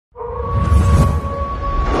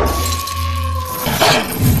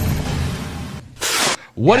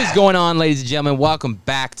What is going on, ladies and gentlemen? Welcome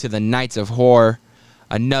back to the Nights of Horror,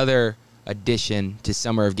 another edition to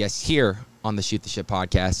Summer of Guests here on the Shoot the Shit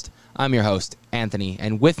podcast. I'm your host, Anthony,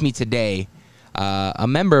 and with me today, a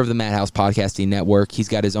member of the Madhouse Podcasting Network. He's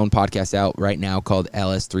got his own podcast out right now called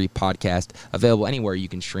LS3 Podcast, available anywhere you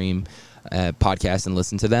can stream podcasts and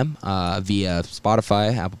listen to them via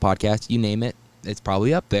Spotify, Apple Podcasts, you name it. It's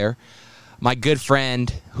probably up there. My good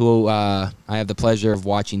friend, who I have the pleasure of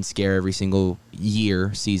watching scare every single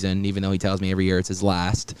season, even though he tells me every year it's his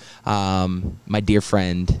last. My dear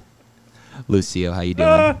friend, Lucio, how you doing?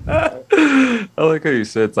 I like how you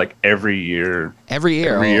said it's like every year. Every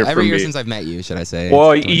year since I've met you, should I say?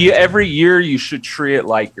 Well, every year you should treat it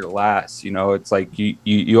like your last. You know, it's like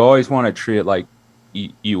you always want to treat it like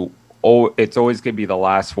it's always gonna be the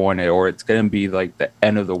last one, or it's gonna be like the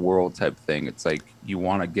end of the world type thing. It's like you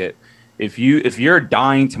want to get. If you're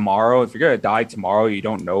dying tomorrow, if you're gonna die tomorrow, you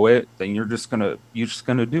don't know it, then you're just gonna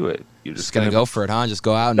do it. You're just gonna go for it, huh? Just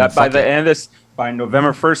go out and that by the end of this, by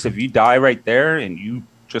November 1st, if you die right there and you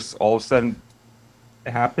just all of a sudden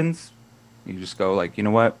it happens, you just go like, you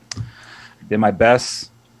know what? I did my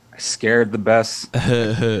best. I scared the best.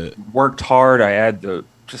 Worked hard. I had the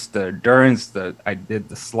endurance. I did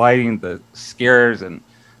the sliding, the scares, and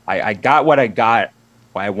I got what I got.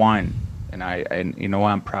 I won, and you know what?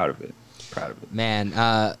 I'm proud of it. Man,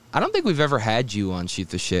 I don't think we've ever had you on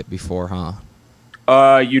Shoot the Shit before, huh?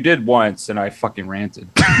 You did once, and I fucking ranted.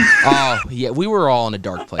 Oh, yeah, we were all in a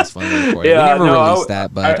dark place when we recorded. Yeah, we never released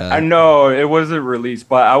that, but I know it wasn't released,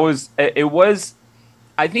 but it was.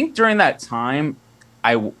 I think during that time,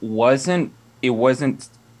 almost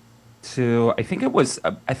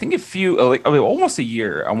a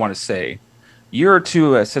year. I want to say, year or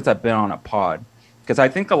two since I've been on a pod, because I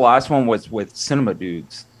think the last one was with Cinema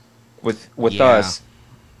Dudes. With us,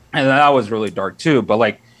 and that was really dark too. But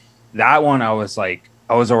like that one, I was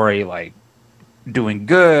already like doing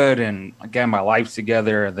good and getting my life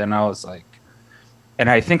together. And then I was like, and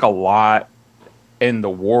I think a lot in the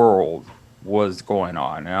world was going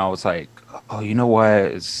on, and I was like, oh, you know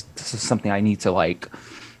what? This is something I need to like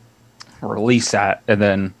release that, and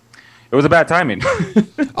then. It was a bad timing.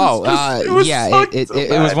 It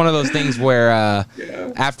was one of those things where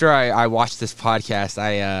after I watched this podcast,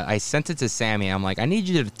 I sent it to Sammy. I'm like, I need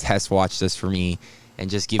you to test watch this for me and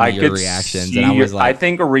just give me your reactions. And I was like, I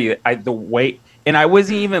think the way, and I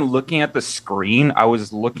wasn't even looking at the screen. I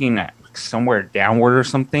was looking at somewhere downward or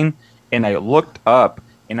something, and I looked up,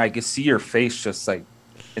 and I could see your face just like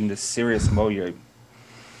in this serious mode. You're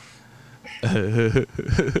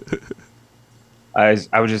I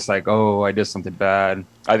was just like, oh, I did something bad.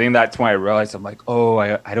 I think that's when I realized I'm like, oh,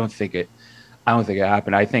 I don't think it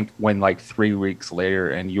happened. I think when like 3 weeks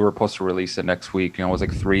later, and you were supposed to release it next week, and it was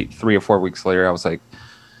like three or 4 weeks later, I was like,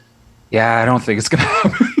 yeah, I don't think it's gonna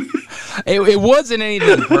happen. It wasn't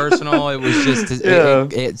anything personal. It was just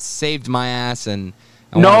it saved my ass, and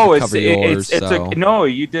you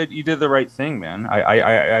did the right thing, man.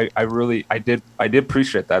 I really did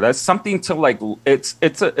appreciate that. That's something to like. It's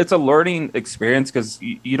a learning experience, because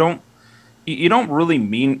you don't really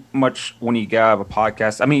mean much when you get out of a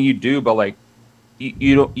podcast. I mean, you do, but like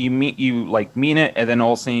you mean it, and then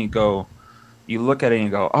all of a sudden you look at it and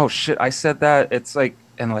you go, oh shit, I said that. It's like,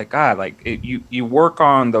 and like God, like you work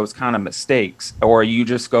on those kind of mistakes, or you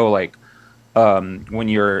just go like. When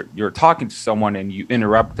you're talking to someone and you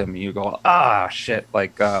interrupt them, and you go, shit,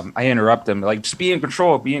 like I interrupt them, like just be in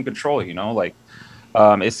control, you know, like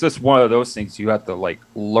it's just one of those things you have to like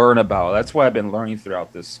learn about. That's what I've been learning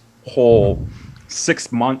throughout this whole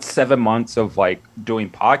 7 months of like doing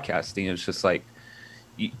podcasting. It's just like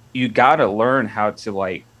you gotta learn how to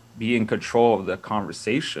like be in control of the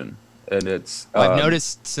conversation, and it's I've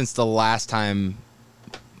noticed since the last time,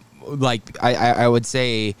 like I would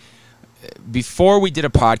say. Before we did a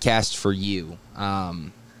podcast for you,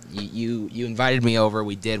 you invited me over.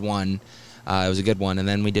 We did one. It was a good one. And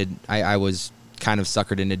then we did. I was kind of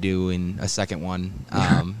suckered into doing a second one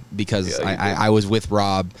because I was with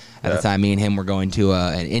Rob at the time. Me and him were going to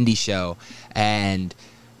an indie show, and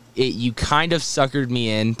you kind of suckered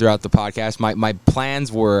me in throughout the podcast. My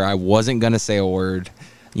plans were I wasn't gonna say a word.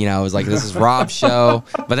 You know, it was like, this is Rob's show.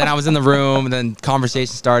 But then I was in the room, and then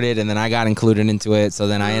conversation started, and then I got included into it. So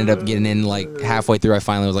then I ended up getting in like halfway through. I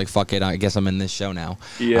finally was like, fuck it, I guess I'm in this show now.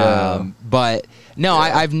 Yeah. But no,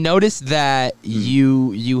 I've noticed that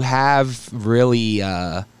you have really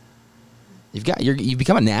you've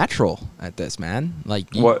become a natural at this, man.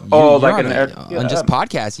 Like on just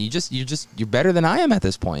podcasts. You're better than I am at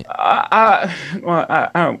this point. I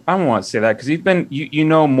don't want to say that, because you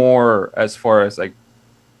know more as far as like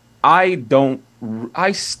I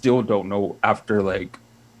still don't know after like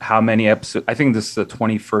how many episodes. I think this is the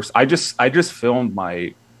 21st. I just filmed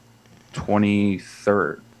my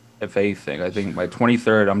 23rd, if anything. I think my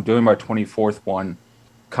 23rd. I'm doing my 24th one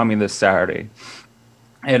coming this Saturday,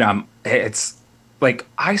 and it's like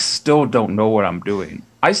I still don't know what I'm doing.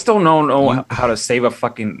 I still don't know how to save a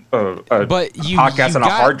fucking podcast on a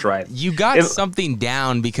hard drive. You got something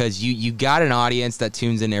down because you got an audience that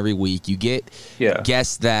tunes in every week. You get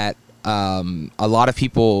guests that a lot of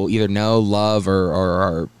people either know, love,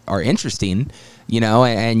 or are interesting,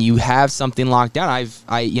 and you have something locked down.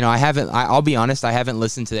 I'll be honest, I haven't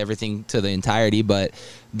listened to everything to the entirety, but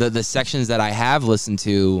the sections that I have listened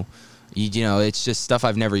to, it's just stuff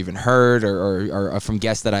I've never even heard or from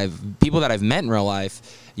guests people that I've met in real life,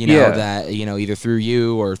 that, either through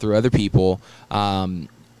you or through other people.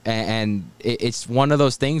 And it's one of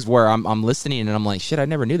those things where I'm listening and I'm like, shit, I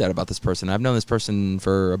never knew that about this person. I've known this person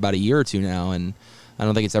for about a year or two now, and I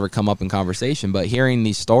don't think it's ever come up in conversation. But hearing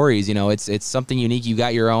these stories, it's something unique. You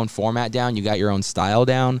got your own format down, you got your own style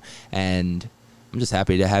down, and I'm just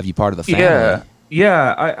happy to have you part of the family.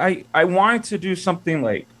 Yeah. I wanted to do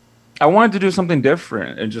something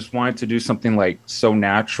different and just wanted to do something like so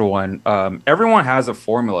natural. And everyone has a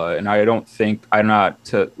formula, and I don't think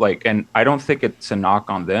it's a knock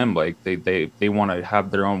on them. Like they want to have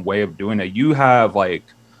their own way of doing it. You have like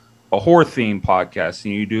a horror themed podcast,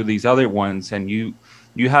 and you do these other ones, and you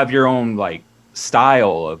have your own like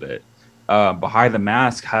style of it. Behind the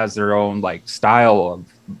Mask has their own like style of,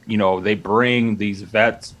 they bring these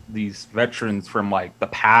veterans from like the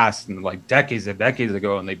past and like decades and decades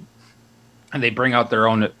ago, and they bring out their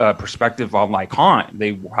own perspective on like haunt,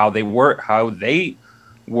 how they were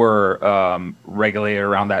regulated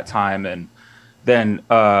around that time, and then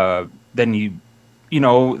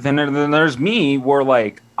there's me, where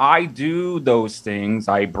like I do those things,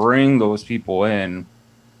 I bring those people in,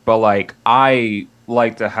 but like I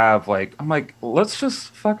like to have like, I'm like, let's just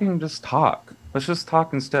fucking just talk. Let's just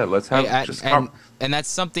talk instead. Let's have and that's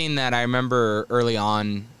something that I remember early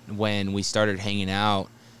on when we started hanging out.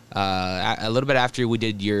 A little bit after we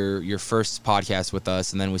did your first podcast with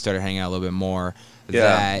us, and then we started hanging out a little bit more.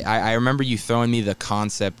 That I remember you throwing me the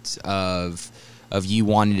concept of you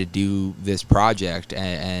wanting to do this project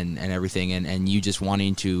and everything, and you just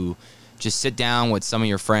wanting to just sit down with some of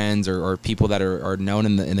your friends or people that are known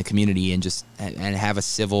in the community and just and have a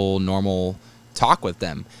civil, normal talk with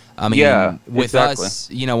them. I mean, with us,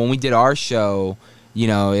 when we did our show,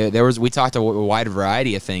 we talked a wide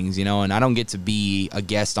variety of things, and I don't get to be a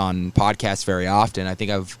guest on podcasts very often. I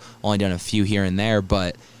think I've only done a few here and there,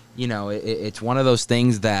 but it's one of those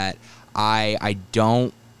things that I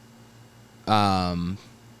don't.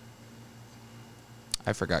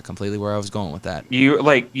 I forgot completely where I was going with that.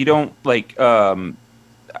 You don't like.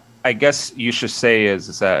 I guess you should say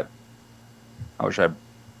is that. How should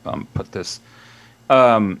I put this?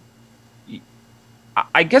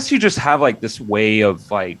 I guess you just have like this way of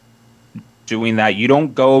like doing that. You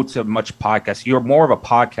don't go to much podcasts. You're more of a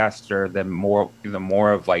podcaster than more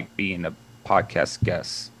of like being a podcast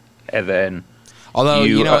guest. And then, although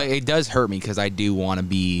it does hurt me because I do want to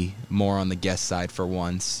be more on the guest side for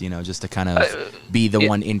once. Just to kind of be the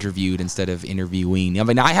one interviewed instead of interviewing. I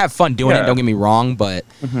mean, I have fun doing it. Don't get me wrong, but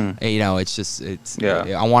I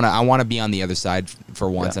want to be on the other side for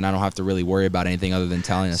once, and I don't have to really worry about anything other than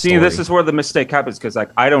telling a story. See, this is where the mistake happens, because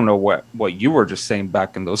like I don't know what you were just saying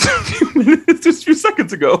back in those few minutes, just a few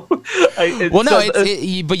seconds ago.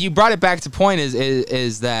 But you brought it back to point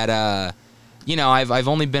is that. I've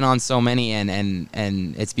only been on so many, and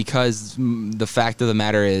it's because the fact of the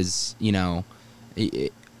matter is,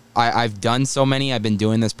 I've done so many. I've been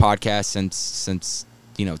doing this podcast since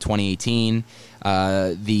 2018.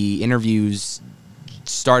 The interviews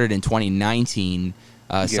started in 2019,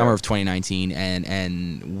 summer of 2019,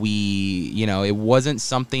 and we, it wasn't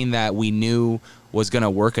something that we knew was going to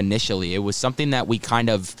work initially. It was something that we kind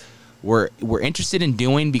of we're interested in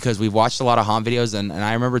doing because we've watched a lot of haunt videos, and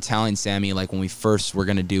I remember telling Sammy, like, when we first were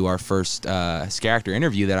going to do our first character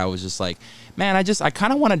interview, that I was just like, man, I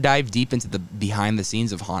kind of want to dive deep into the behind the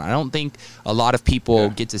scenes of haunt. I don't think a lot of people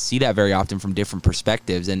get to see that very often from different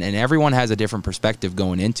perspectives, and everyone has a different perspective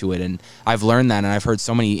going into it, and I've learned that, and I've heard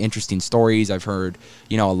so many interesting stories. I've heard,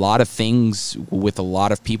 a lot of things with a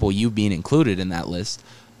lot of people, you being included in that list.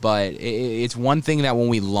 But it's one thing that when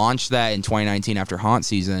we launched that in 2019 after haunt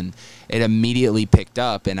season, it immediately picked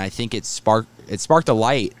up, and I think it sparked a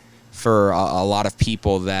light for a lot of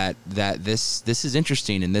people that this is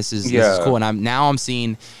interesting, and this is cool. And I'm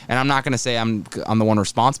seeing, and I'm not going to say I'm the one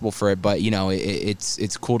responsible for it, but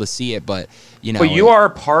it's cool to see it. But but you are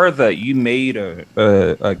part of that. You made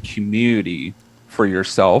a community for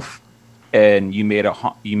yourself, and you made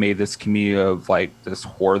this community of like this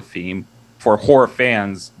horror theme for horror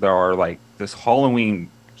fans that are like this Halloween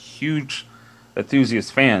huge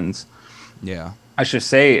enthusiast fans. Yeah, I should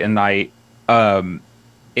say, and I'm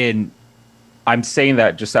saying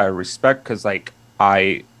that just out of respect because like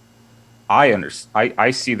I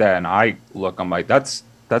see that and I'm like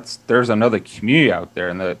there's another community out there,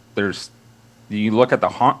 and you look at the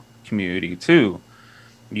haunt community too.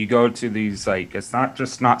 You go to these, like, it's not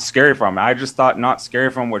just Not Scary Farm. I just thought Not Scary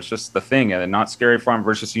Farm was just the thing, and then Not Scary Farm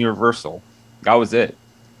versus Universal, that was it.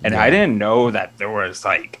 And I didn't know that there was,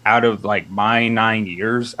 like, out of like my 9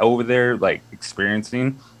 years over there, like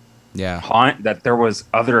experiencing haunt, that there was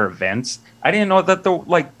other events. I didn't know that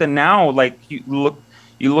the now, like, you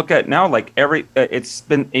look at now, like it's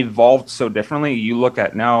been evolved so differently. You look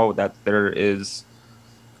at now that there is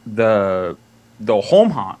the home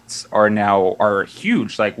haunts are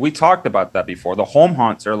huge. Like we talked about that before. The home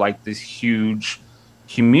haunts are like this huge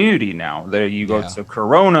community now. There you go to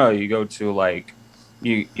Corona, you go to like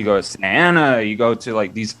you go to Santa Ana, you go to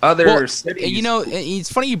like these other cities. You know,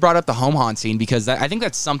 it's funny you brought up the home haunt scene, because I think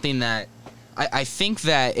that's something that I think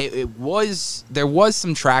that there was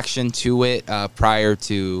some traction to it prior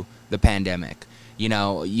to the pandemic. You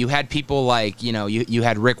know, you had people like, you know, you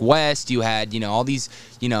had Rick West, you had, you know, all these,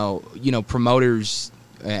 you know, promoters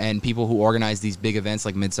and people who organize these big events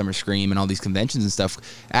like Midsummer Scream and all these conventions and stuff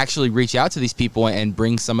actually reach out to these people and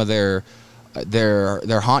bring some of their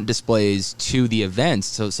haunt displays to the events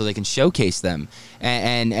so they can showcase them.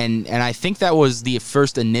 And I think that was the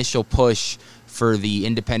first initial push for the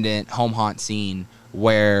independent home haunt scene,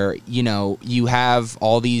 where, you know, you have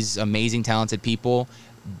all these amazing talented people,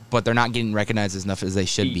 but they're not getting recognized as enough as they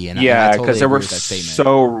should be. And yeah, because they were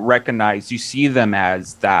so recognized. You see them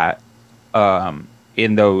as that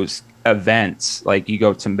in those events. Like you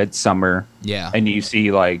go to Midsummer, and you see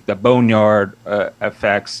like the Boneyard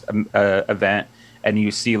Effects event, and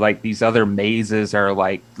you see like these other mazes are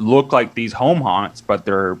like look like these home haunts, but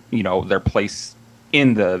they're placed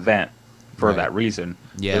in the event for that reason.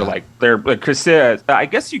 Yeah, they're like I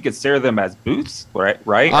guess you could consider them as booths, right?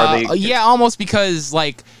 Are they? Yeah, almost, because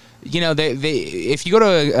like, you know, they if you go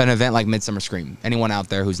to an event like Midsummer Scream, anyone out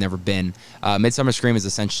there who's never been, Midsummer Scream is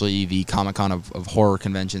essentially the Comic-Con of horror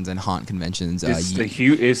conventions and haunt conventions. What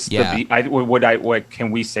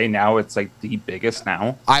can we say now? It's like the biggest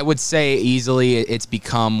now. I would say easily it's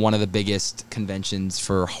become one of the biggest conventions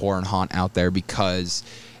for horror and haunt out there, because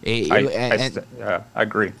I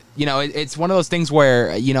agree. You know, it's one of those things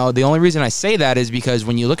where, you know, the only reason I say that is because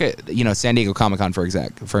when you look at, you know, San Diego Comic-Con, for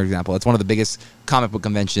example, it's one of the biggest comic book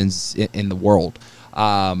conventions in the world.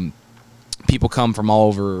 People come from all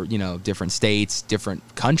over, you know, different states, different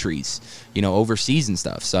countries, you know, overseas and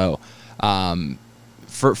stuff. So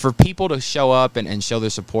for people to show up and show their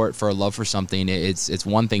support for a love for something, it's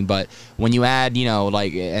one thing. But when you add, you know,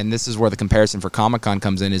 like, and this is where the comparison for Comic-Con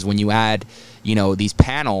comes in, is when you add, you know, these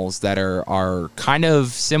panels that are kind of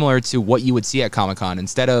similar to what you would see at Comic-Con.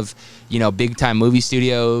 Instead of, you know, big time movie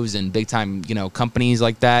studios and big time, you know, companies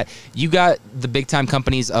like that, you got the big time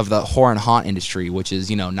companies of the horror and haunt industry, which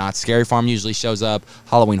is, you know, Not Scary Farm usually shows up,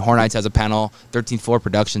 Halloween Horror Nights has a panel, 13th Floor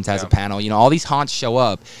Productions has a panel. You know, all these haunts show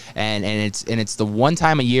up, and it's the one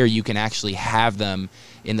time a year you can actually have them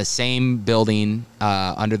in the same building,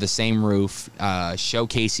 under the same roof,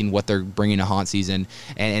 showcasing what they're bringing to haunt season,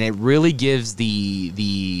 and it really gives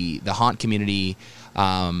the haunt community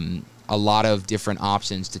a lot of different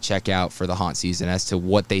options to check out for the haunt season as to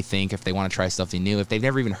what they think, if they want to try something new, if they've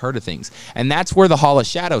never even heard of things. And that's where the Hall of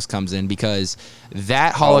Shadows comes in, because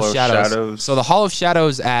that Hall of Shadows. So the Hall of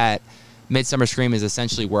Shadows at Midsummer Scream is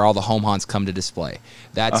essentially where all the home haunts come to display.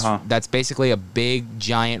 That's basically a big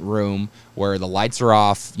giant room where the lights are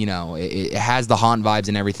off. You know, it has the haunt vibes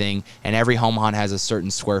and everything, and every home haunt has a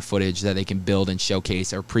certain square footage that they can build and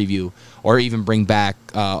showcase or preview, or even bring back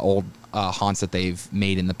old haunts that they've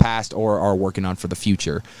made in the past or are working on for the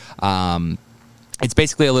future. It's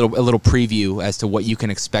basically a little preview as to what you can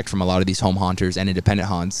expect from a lot of these home haunters and independent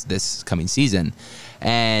haunts this coming season.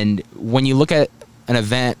 And when you look at an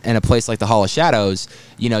event in a place like the Hall of Shadows,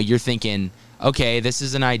 you know, you're thinking, okay, this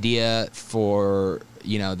is an idea for,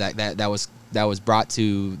 you know, that was brought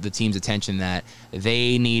to the team's attention, that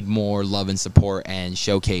they need more love and support and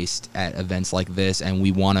showcased at events like this, and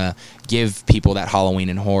we want to give people that Halloween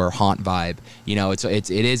and horror haunt vibe. You know, it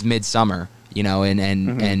is midsummer, you know,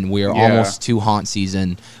 and we're almost to haunt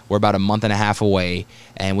season. We're about a month and a half away,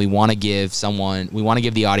 and we want to give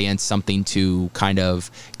the audience something to kind of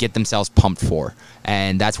get themselves pumped for.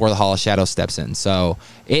 And that's where the Hall of Shadows steps in. So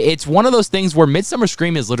it's one of those things where Midsummer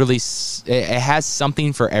Scream is literally, it has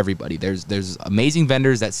something for everybody. There's amazing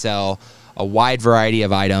vendors that sell a wide variety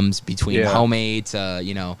of items between homemade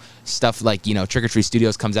to, stuff like, Trick or Treat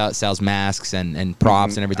Studios comes out, sells masks and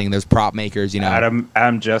props and everything. There's prop makers, Adam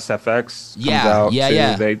Just FX comes out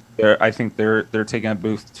too. I think they're taking a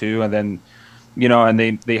booth too, and then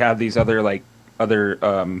and they have these other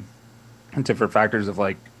different factors of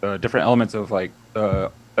different elements of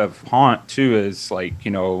of haunt too, is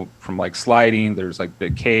from sliding. There's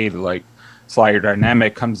the cave, Slider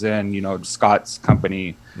Dynamic comes in, Scott's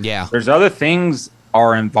company. Yeah. There's other things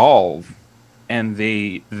are involved, and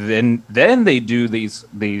then they do these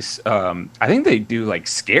I think they do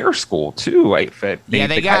scare school too.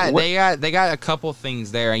 They got a couple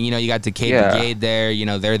things there, and you got Decade Brigade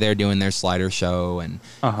there. They're there doing their slider show, and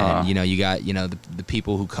you got the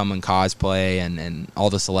people who come and cosplay, and all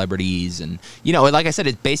the celebrities, and like I said,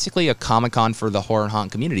 it's basically a Comic-Con for the horror and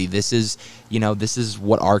haunt community. This is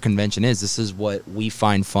what our convention is. This is what we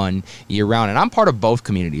find fun year round, and I'm part of both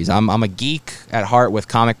communities. I'm a geek at heart with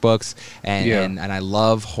comic books, and I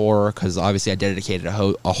love horror because obviously I dedicated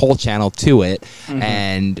a whole channel to it.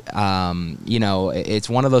 And it's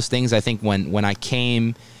one of those things. I think when I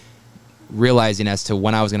came realizing as to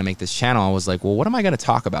when I was going to make this channel, I was like, well, what am I going to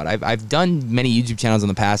talk about? I've done many YouTube channels in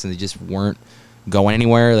the past, and they just weren't going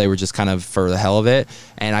anywhere. They were just kind of for the hell of it.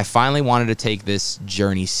 And I finally wanted to take this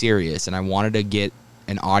journey serious, and I wanted to get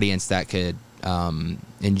an audience that could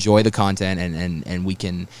enjoy the content, and we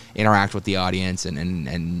can interact with the audience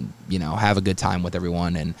and have a good time with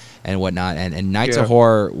everyone and whatnot. And Nights of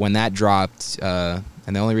Horror, when that dropped,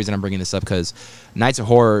 and the only reason I'm bringing this up because Nights of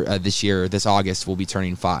Horror this August will be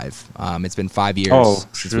turning 5. It's been 5 years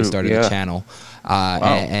since we started the channel.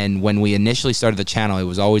 And when we initially started the channel, it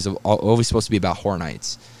was always supposed to be about Horror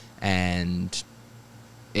Nights, and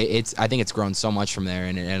I think it's grown so much from there,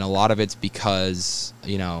 and a lot of it's because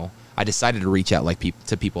I decided to reach out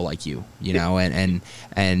to people like you, and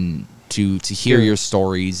to hear your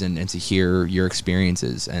stories and to hear your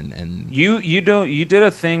experiences, and you did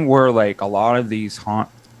a thing where a lot of these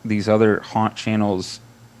other haunt channels,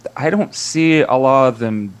 I don't see a lot of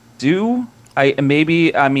them do. It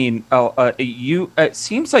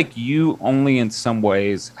seems like you only in some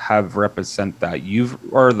ways have represent that. You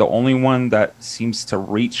are the only one that seems to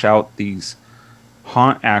reach out these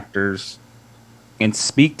haunt actors and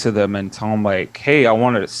speak to them and tell them hey, I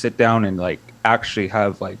want to sit down and actually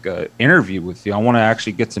have a interview with you. I want to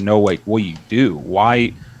actually get to know what you do.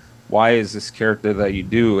 Why is this character that you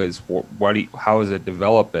do how is it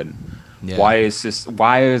developing? Yeah. Why is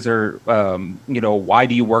there why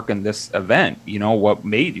do you work in this event? What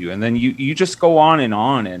made you? And then you just go on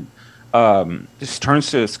and just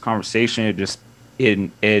turns to this conversation. It just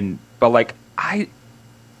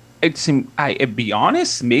I'd be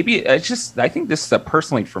honest, maybe it's just, I think this is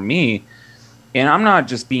personally for me, and I'm not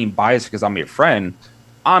just being biased because I'm your friend.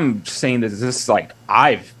 I'm saying that this is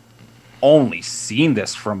I've only seen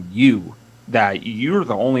this from you, that you're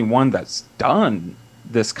the only one that's done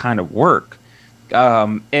this kind of work.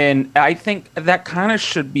 And I think that kind of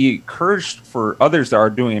should be encouraged for others that are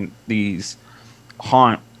doing these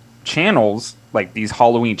haunt channels, these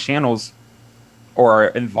Halloween channels, or are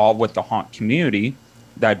involved with the haunt community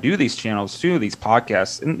that do these channels too, these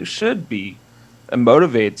podcasts, and should be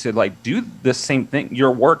motivated to do the same thing,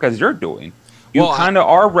 your work as you're doing. You kind of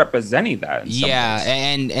are representing that.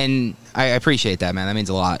 And I appreciate that, man. That means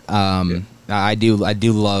a lot. I do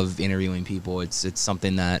love interviewing people. It's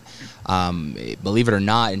something that, believe it or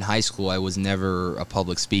not, in high school I was never a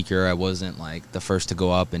public speaker. I wasn't the first to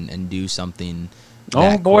go up and do something.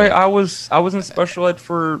 Oh boy, quick. I was in special ed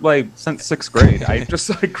for since 6th grade. I just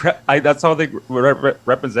that's how they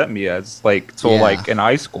represent me as in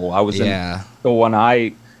high school. I was so when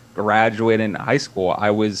I graduated in high school,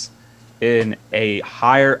 I was in a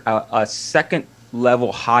second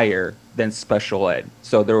level higher than special ed.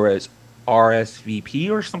 So there was RSVP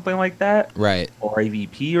or something like that, right? Or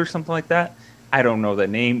AVP or something like that. I don't know the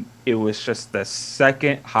name. It was just the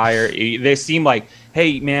second higher. They seem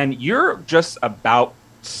hey, man, you're just about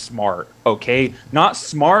smart, okay? Not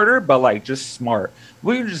smarter, but just smart.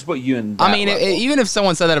 We'll just put you in that level. Even if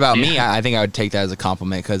someone said that about me, I think I would take that as a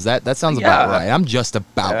compliment, because that sounds about right. I'm just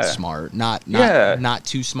about smart, not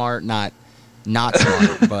too smart, not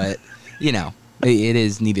smart, but it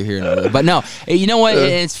is neither here nor there. But no, you know what?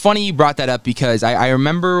 It's funny you brought that up, because I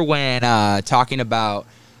remember when talking about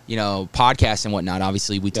podcasts and whatnot.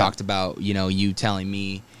 Obviously, we talked about you telling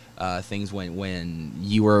me things when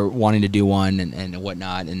you were wanting to do one and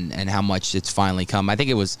whatnot, and how much it's finally come. I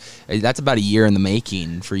think that's about a year in the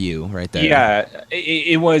making for you, right there. Yeah,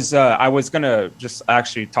 it was. I was gonna just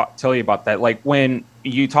actually tell you about that. When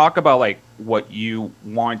you talk about what you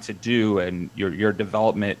want to do and your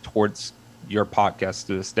development towards your podcast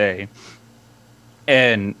to this day.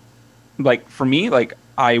 And like for me, like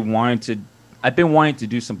I've been wanting to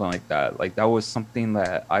do something like that. Like that was something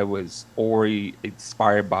that I was already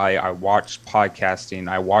inspired by. I watched podcasting.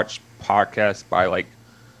 I watched podcasts by like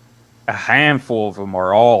a handful of them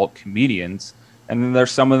are all comedians. And then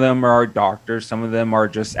there's some of them are doctors, some of them are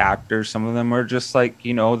just actors, some of them are just like,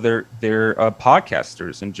 you know, they're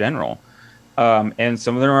podcasters in general. And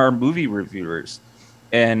some of them are movie reviewers.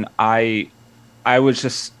 And I was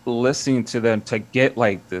just listening to them to get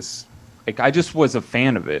like this, like I just was a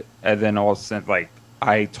fan of it. And then all of a sudden, like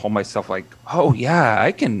I told myself like, oh yeah,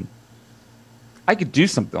 I could do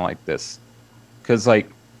something like this. Cause like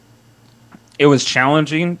it was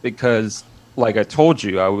challenging because like I told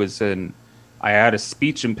you, I had a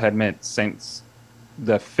speech impediment since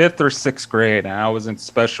the 5th or 6th grade, and I was in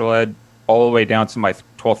special ed all the way down to my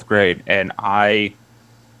 12th grade. And I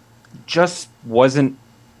just wasn't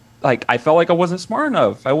like, I felt like I wasn't smart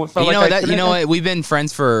enough. You know what? We've been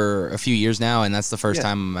friends for a few years now, and that's the first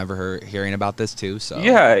time I'm ever hearing about this too. So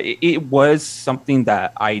yeah, it was something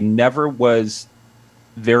that I never was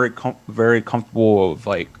very comfortable of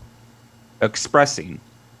like expressing.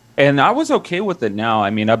 And I was okay with it now.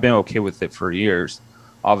 I mean, I've been okay with it for years,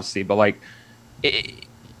 obviously. But like,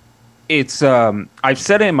 it's I've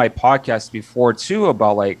said it in my podcast before too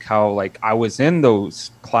about like how like I was in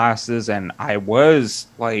those classes and I was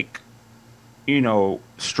like, you know,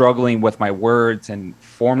 struggling with my words and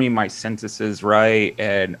forming my sentences right.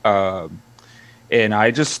 And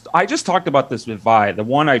I just talked about this with Vi, the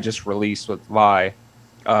one I just released with Vi,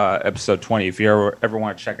 episode 20. If you ever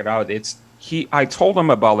want to check it out, I told him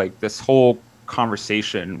about like this whole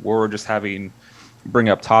conversation where we're just bring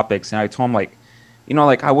up topics. And I told him like, you know,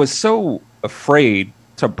 like I was so afraid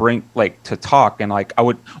to talk. And like I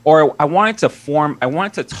wanted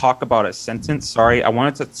to talk about a sentence. Sorry.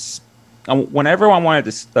 Whenever I wanted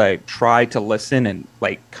to like try to listen and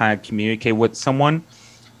like kind of communicate with someone,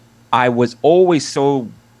 I was always so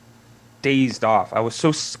dazed off. I was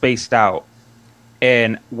so spaced out.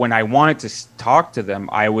 And when I wanted to talk to them,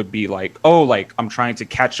 I would be like, oh, like I'm trying to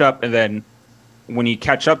catch up. And then when you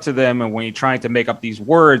catch up to them and when you're trying to make up these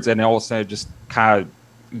words and all of a sudden it just kind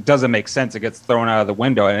of doesn't make sense, it gets thrown out of the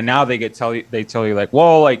window. And now they tell you like,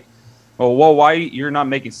 well, why you're not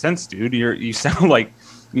making sense, dude? You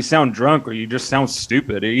sound drunk or you just sound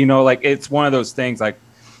stupid. You know, like it's one of those things like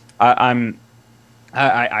I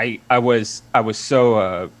was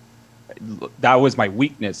so that was my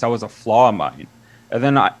weakness. That was a flaw of mine. And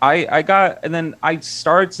then I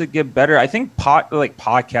started to get better. I think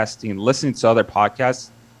podcasting, listening to other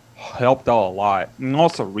podcasts helped out a lot. And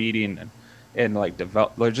also reading and like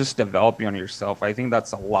just developing on yourself. I think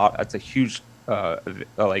that's a lot. That's a huge,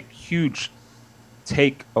 huge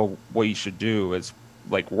take of what you should do is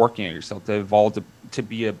like working on yourself to evolve to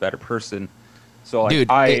be a better person. So like, dude,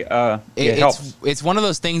 it helps. It's one of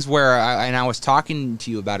those things where I was talking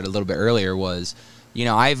to you about it a little bit earlier was, you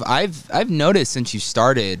know, I've noticed since you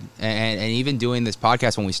started and even doing this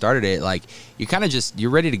podcast when we started it, like you kind of you're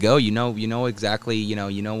ready to go. You know exactly, you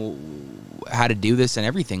know how to do this and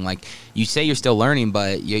everything. Like you say you're still learning,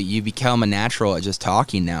 but you become a natural at just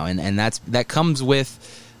talking now. And that comes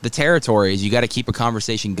with the territories. You got to keep a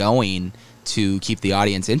conversation going to keep the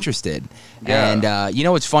audience interested. Yeah. And you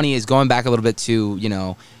know what's funny is going back a little bit to, you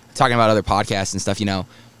know, talking about other podcasts and stuff, you know,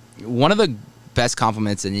 one of the best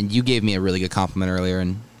compliments, and you gave me a really good compliment earlier,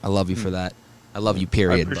 and I love you for that. I love you,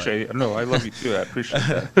 period. I appreciate it. No, I love you too. I appreciate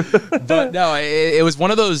that. But no, it was one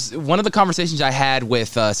of the conversations I had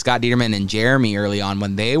with Scott Dieterman and Jeremy early on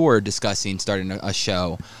when they were discussing starting a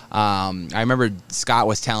show. I remember Scott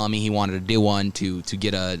was telling me he wanted to do one to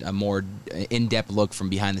get a more in-depth look from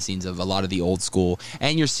behind the scenes of a lot of the old school,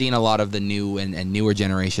 and you're seeing a lot of the new and newer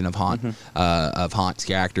generation of Haunt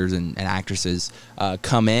characters and actresses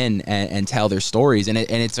come in and tell their stories, and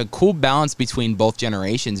it's a cool balance between both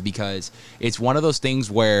generations because it's one of those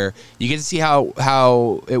things where you get to see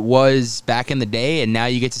how it was back in the day, and now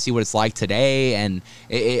you get to see what it's like today. And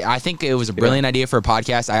I think it was a brilliant idea for a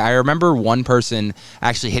podcast. I remember one person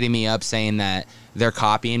actually hitting me up saying that they're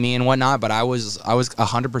copying me and whatnot, but I was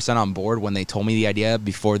 100% on board when they told me the idea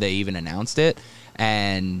before they even announced it.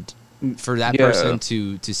 And for that person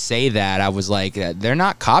to say that, I was like, they're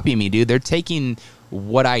not copying me, dude. They're taking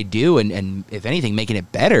what I do and if anything, making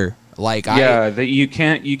it better. Like you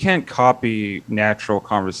can't copy natural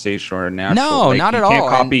conversation or natural. No, not at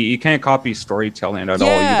all. You can't copy storytelling at all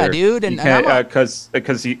either. Yeah, dude. And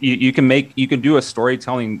because you can do a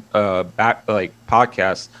storytelling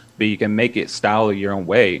podcast, but you can make it style your own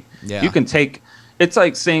way. Yeah. You can take it's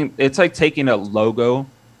like taking a logo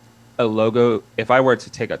a logo, if I were to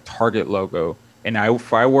take a Target logo, and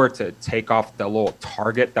if I were to take off the little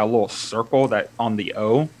Target, that little circle that on the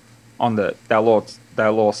O, on that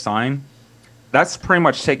little sign, that's pretty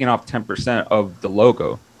much taking off 10% of the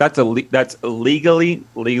logo. That's legally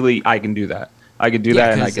I can do that. I could do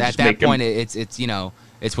that, and I can at that point it's you know,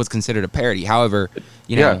 it's what's considered a parody. However,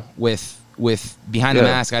 you know, with Behind the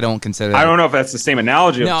Mask, I don't consider that. I don't know if that's the same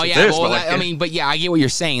analogy. No, yeah, this, well, but I mean, but yeah, I get what you're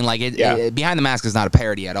saying. Like, Behind the Mask is not a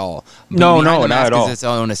parody at all. No, Behind the not Mask at all. is its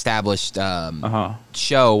own established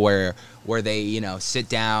show where they, you know, sit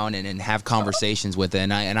down and have conversations with it.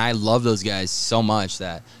 And I love those guys so much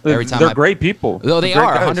that every time they're great people. Though they They're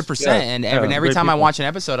are great 100%. guys. And every time I watch an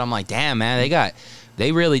episode, I'm like, damn, man,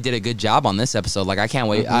 they really did a good job on this episode. Like, I can't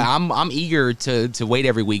wait. I'm eager to wait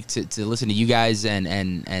every week to listen to you guys and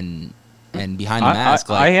Behind the Mask.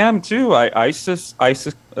 I am too. I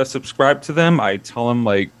subscribe to them. I tell them,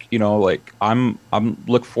 like, you know, like I'm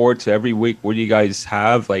look forward to every week. What do you guys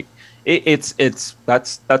have? Like, that's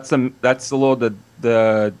a little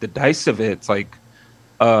the dice of it. It's like,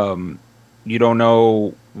 you don't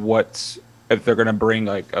know if they're gonna bring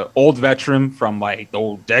like an old veteran from like the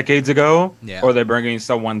old decades ago, or they're bringing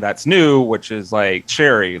someone that's new, which is like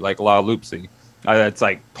Cherry, like La Loopsy. That's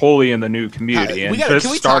like totally in the new community.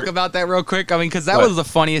 Can we talk about that real quick? I mean, because that was the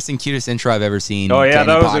funniest and cutest intro I've ever seen. Oh yeah,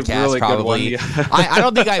 that was podcast, a really probably. good one. I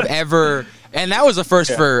don't think I've ever, and that was the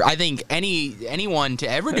first for I think anyone to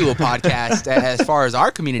ever do a podcast as far as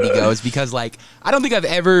our community goes. Because like I don't think I've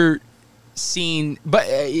ever seen,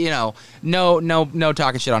 but you know, no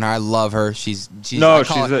talking shit on her. I love her. She's I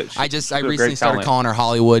recently started calling her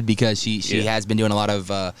Hollywood because she has been doing a lot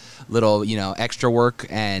of little, you know, extra work,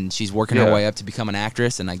 and she's working her way up to become an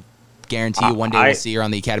actress, and I guarantee you one day we'll see her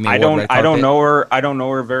on the Academy Award red carpet. I don't know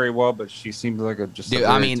her very well, but she seems like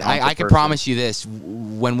I can promise you this: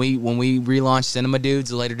 when we relaunch Cinema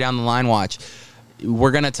Dudes later down the line, watch.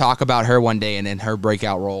 We're gonna talk about her one day and then her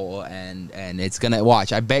breakout role, and it's gonna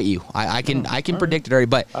watch. I bet you. I can predict it already.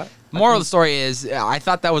 But moral of the story is, I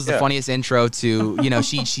thought that was the funniest intro to, you know,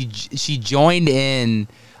 she joined in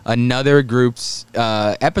another group's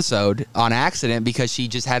episode on accident because she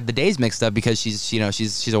just had the days mixed up because she's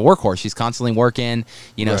a workhorse. She's constantly working.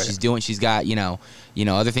 You know, she's got you know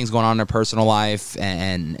other things going on in her personal life,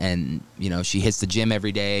 and you know, she hits the gym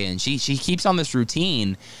every day, and she keeps on this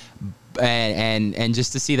routine. And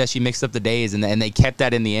just to see that she mixed up the days and they kept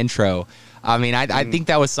that in the intro. I mean, I think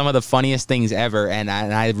that was some of the funniest things ever, and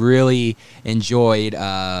I really enjoyed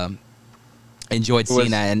seeing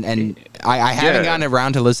that. And I haven't gotten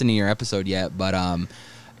around to listening to your episode yet, but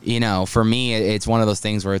you know, for me, it's one of those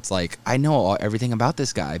things where it's like I know everything about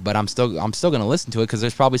this guy, but I'm still gonna listen to it because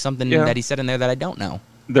there's probably something that he said in there that I don't know.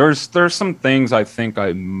 There's some things I think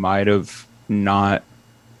I might have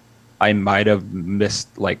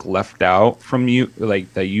missed, like left out from you,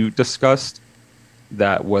 like that you discussed,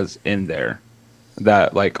 that was in there.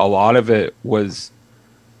 That like a lot of it was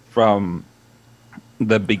from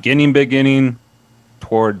the beginning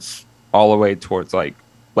towards all the way towards like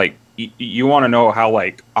you want to know how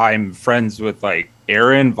like I'm friends with like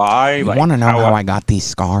Aaron Vi. You like, want to know how I got these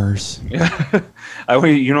scars?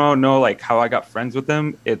 You don't know like how I got friends with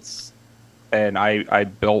him. And I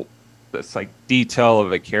built this like detail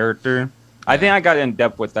of a character. I think I got in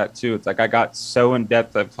depth with that too. It's like I got so in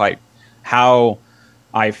depth of like how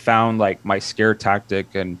I found like my scare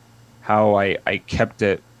tactic and how I kept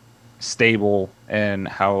it stable, and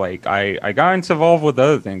how like I got involved with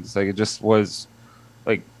other things. Like it just was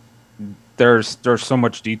like there's so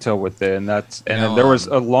much detail with it, and then there was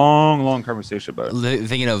a long conversation about it.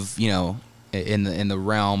 Thinking of, you know, in the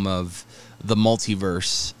realm of the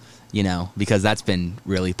multiverse, you know, because that's been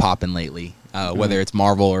really popping lately, whether it's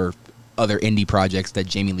Marvel or other indie projects that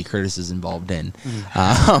Jamie Lee Curtis is involved in.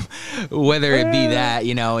 Whether it be that,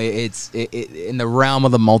 you know, it's in the realm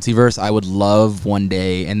of the multiverse, I would love one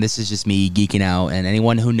day, and this is just me geeking out, and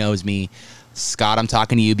anyone who knows me, Scott, I'm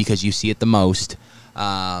talking to you because you see it the most.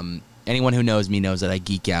 Anyone who knows me knows that I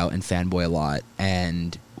geek out and fanboy a lot,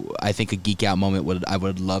 and I think a geek out moment I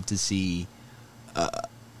would love to see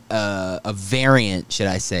a variant, should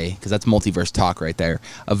I say, because that's multiverse talk right there.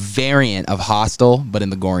 A variant of Hostel, but in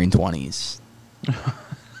the goring 20s.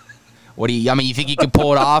 What do you? I mean, you think you could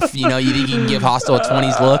pull it off? You know, you think you can give Hostel a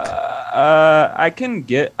 20s look? I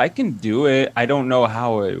can do it. I don't know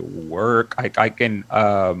how it work. I can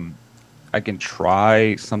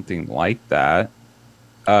try something like that.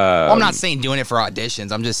 Well, I'm not saying doing it for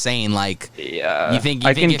auditions. I'm just saying, like, yeah, you think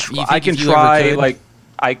I can try. Like,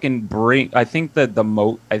 I can bring. I think that the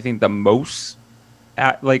most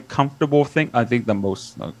comfortable thing. I think the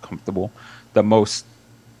most comfortable. The most.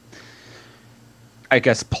 I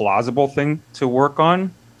guess, plausible thing to work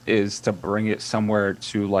on is to bring it somewhere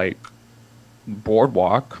to like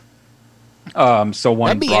Boardwalk.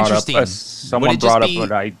 Someone brought up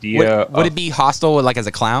an idea. Would it be Hostile like as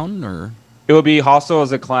a clown, or it would be Hostile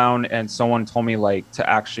as a clown? And someone told me like to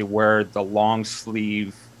actually wear the long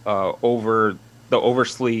sleeve over the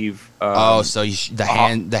oversleeve. So the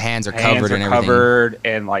hands are covered and everything. Covered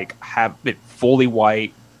and like have it fully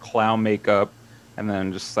white clown makeup, and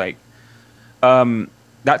then just like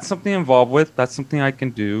that's something involved with. That's something I can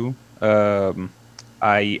do. I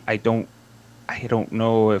don't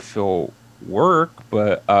know if it'll work,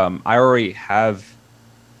 but I already have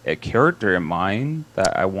a character in mind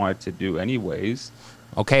that I wanted to do anyways.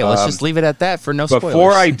 Okay, let's just leave it at that for no spoilers.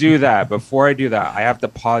 Before I do that, I have to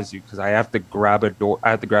pause you because I have to grab a door. I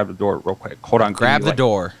have to grab the door real quick. Hold on. Grab the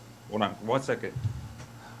door. Hold on 1 second.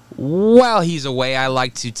 While he's away, I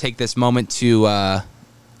like to take this moment to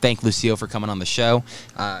thank Lucio for coming on the show.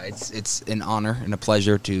 It's an honor and a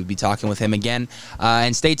pleasure to be talking with him again.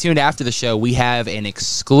 And stay tuned after the show. We have an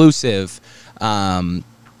exclusive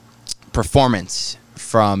performance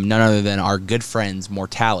from none other than our good friends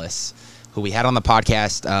Mortalis, who we had on the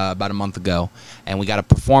podcast about a month ago. And we got a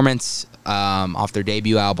performance off their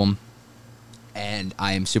debut album. And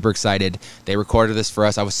I am super excited. They recorded this for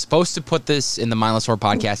us. I was supposed to put this in the Mindless Horror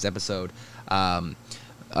podcast episode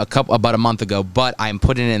about a month ago, but I'm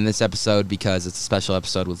putting it in this episode because it's a special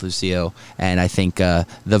episode with Lucio, and I think the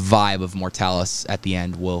vibe of Mortalis at the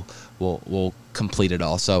end will complete it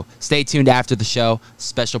all. So stay tuned after the show.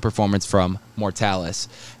 Special performance from Mortalis.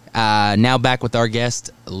 Now back with our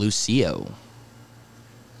guest Lucio.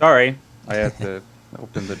 Sorry, I have to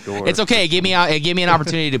open the door. It's okay. It gave me an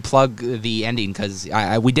opportunity to plug the ending because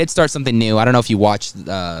we did start something new. I don't know if you watched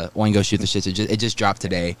Oingo Shoot the Shit. It just dropped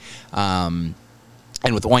today.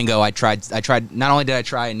 And with Oingo, I tried. Not only did I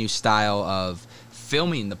try a new style of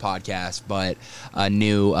filming the podcast, but a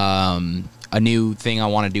new thing I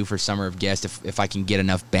want to do for Summer of Guest if I can get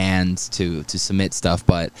enough bands to submit stuff.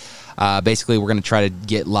 But basically, we're going to try to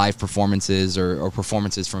get live performances or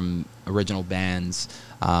performances from original bands.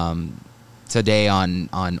 Today on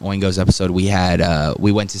Oingo's episode,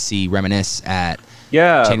 we went to see Reminisce at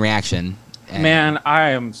Chain Reaction. Man, I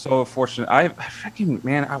am so fortunate. I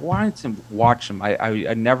wanted to watch him.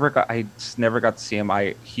 I just never got to see him.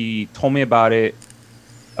 He told me about it.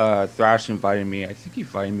 Thrash invited me. I think he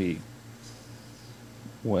invited me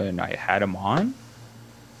when I had him on,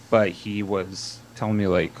 but he was telling me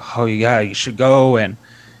like, "Oh yeah, you should go." And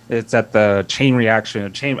it's at the Chain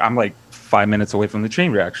Reaction. I'm like 5 minutes away from the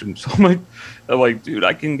Chain Reaction, so I'm like, dude,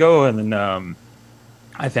 I can go. And then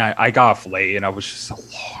I think I got off late, and it was just a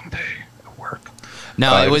long day.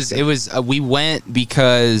 No, it was. We went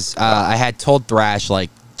because I had told Thrash like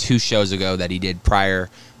 2 shows ago that he did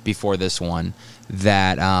before this one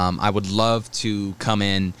that I would love to come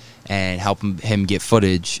in and help him get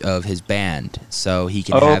footage of his band so he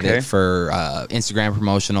can have it for Instagram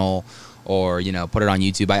promotional or put it on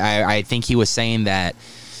YouTube. I think he was saying that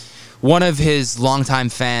one of his longtime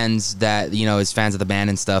fans that is fans of the band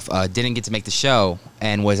and stuff didn't get to make the show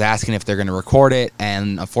and was asking if they're going to record it,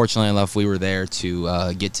 and unfortunately enough we were there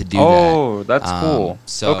to get to do that. Oh, that's cool.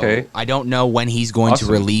 So I don't know when he's going to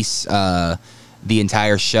release the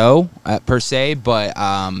entire show per se, but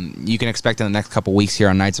you can expect in the next couple weeks here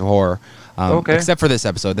on Nights of Horror. Except for this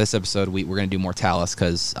episode. This episode, we're going to do Mortalis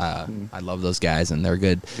because I love those guys, and they're a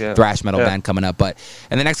good thrash metal band coming up. But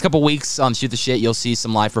in the next couple weeks on Shoot the Shit, you'll see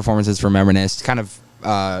some live performances from Reminisce, kind of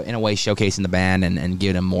in a way showcasing the band and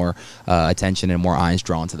giving them more attention and more eyes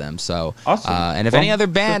drawn to them. So, awesome. And if any other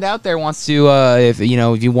band out there wants to, if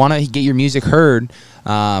you want to get your music heard,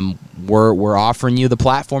 we're offering you the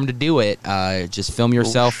platform to do it. Just film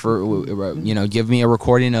yourself, or give me a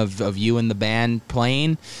recording of you and the band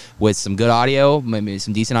playing with some good audio, maybe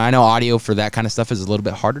some decent. I know audio for that kind of stuff is a little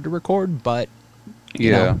bit harder to record, but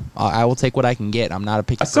I will take what I can get. I'm not a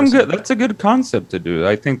picky person. That's a good concept to do.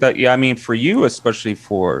 I think that for you, especially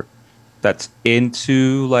for that's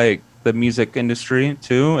into like the music industry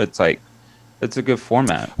too, it's like it's a good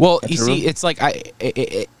format. Well, it's like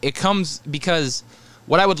it comes because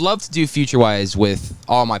what I would love to do future-wise with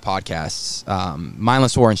all my podcasts,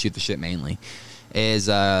 Mindless Horror and Shoot the Shit mainly, is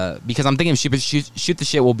because I'm thinking Shoot the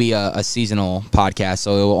Shit will be a seasonal podcast,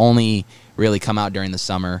 so it will only really come out during the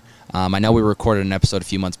summer. I know we recorded an episode a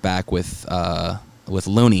few months back with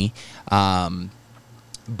Looney,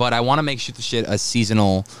 but I want to make Shoot the Shit a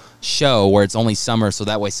seasonal show where it's only summer, so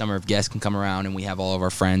that way Summer of Guests can come around and we have all of our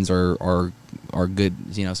friends or good,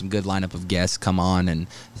 some good lineup of guests come on and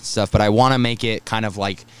stuff. But I want to make it kind of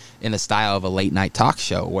like in the style of a late night talk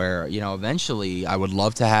show where, eventually I would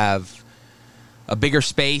love to have a bigger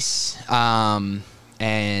space,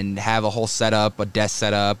 and have a whole setup, a desk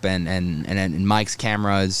setup, and Mike's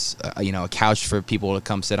cameras, a couch for people to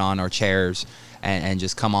come sit on, or chairs, and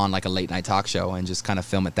just come on like a late night talk show and just kind of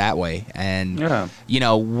film it that way. And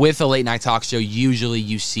with a late night talk show, usually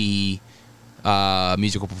you see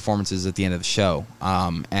musical performances at the end of the show.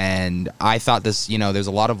 And I thought this, there's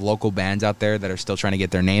a lot of local bands out there that are still trying to get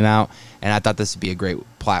their name out, and I thought this would be a great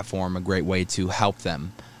platform, a great way to help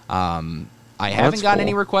them. I haven't gotten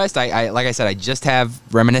any requests. I like I said, I just have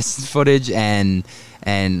reminiscence footage and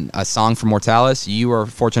a song from Mortalis. You were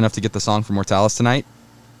fortunate enough to get the song from Mortalis tonight.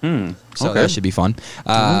 So that should be fun.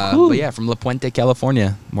 Cool. But yeah, from La Puente,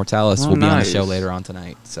 California, Mortalis will be on the show later on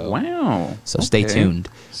tonight. So wow. So stay tuned.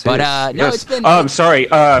 But no, it's been. Sorry.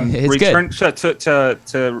 Return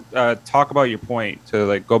to talk about your point. To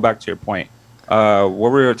like go back to your point. What we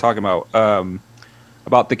were talking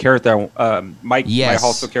about the character, Mike, my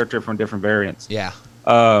hostile character from different variants. Yeah.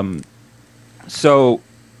 So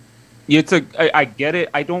I get it.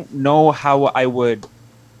 I don't know how I would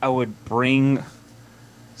bring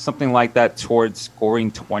something like that towards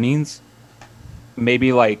scoring 20s.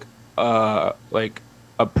 Maybe like a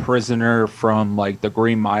prisoner from like the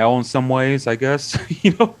Green Mile in some ways, I guess.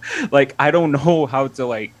 Like I don't know how to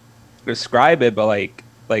like describe it, but like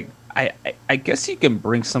I guess you can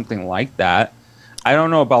bring something like that. I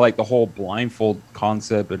don't know about like the whole blindfold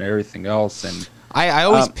concept and everything else. And I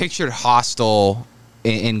always pictured Hostel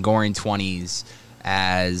in Goring 20s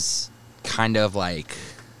as kind of like,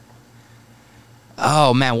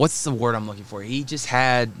 oh man, what's the word I'm looking for? He just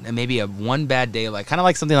had maybe a one bad day, like kind of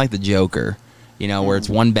like something like the Joker, where it's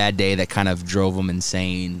one bad day that kind of drove him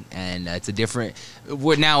insane. And it's a different.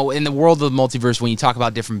 Now in the world of the multiverse, when you talk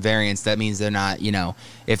about different variants, that means they're not.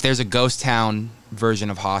 If there's a Ghost Town version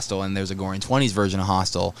of Hostel and there's a Goring 20s version of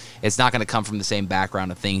Hostel, it's not going to come from the same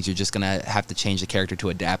background of things. You're just going to have to change the character to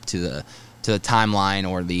adapt to the timeline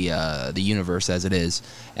or the universe as it is.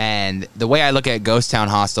 And the way I look at Ghost Town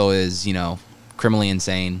Hostel is, criminally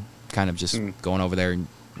insane, kind of just going over there and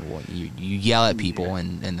you yell at people,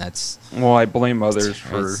 and that's. Well, I blame others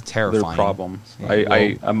for their problems.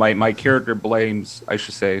 Yeah, my character blames, I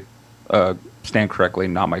should say, stand correctly,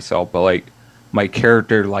 not myself, but like my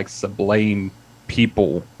character likes to blame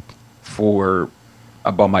people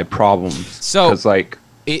about my problems. So like,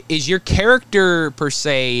 is your character per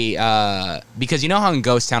se, because how in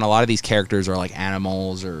Ghost Town a lot of these characters are like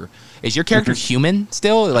animals, or is your character human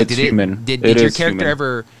still? Like, it's human. Did your character human.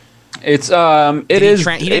 Ever? It's he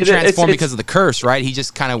didn't transform because of the curse, right? He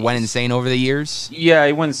just kind of went insane over the years. Yeah,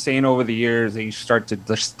 he went insane over the years. He started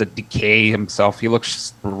to decay himself. He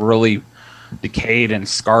looks really decayed and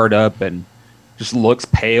scarred up, and just looks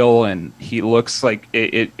pale, and he looks like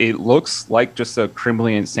it looks like just a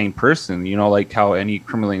criminally insane person. Like how any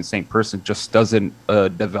criminally insane person just doesn't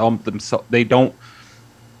develop themselves. They don't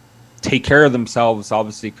take care of themselves,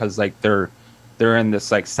 obviously, because like they're in this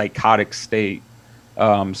like psychotic state.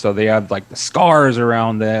 So they have like the scars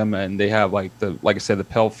around them, and they have like I said, the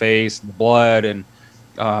pale face, the blood, and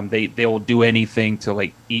they will do anything to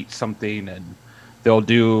like eat something, and they'll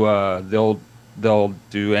do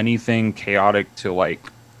anything chaotic to like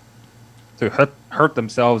to hurt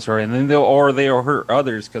themselves, and then they'll hurt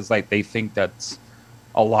others because like they think that's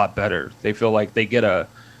a lot better. They feel like they get the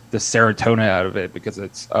serotonin out of it because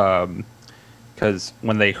it's because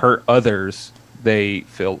when they hurt others, they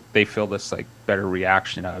feel this like better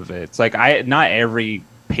reaction out of it. It's like not every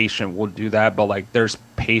patient will do that, but like there's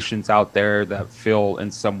patients out there that feel in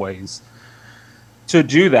some ways to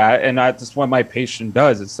do that, and that's what my patient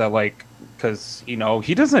does. It's that like, because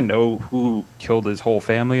he doesn't know who killed his whole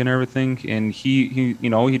family and everything, and he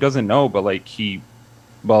doesn't know, but like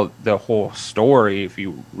the whole story, if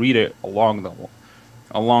you read it along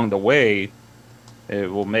the way, it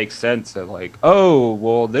will make sense that like, oh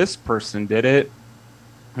well, this person did it,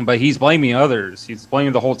 but he's blaming others. He's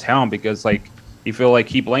blaming the whole town because like he feel like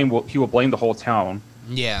he will blame the whole town.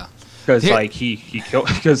 Yeah, because like he killed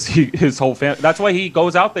because his whole family. That's why he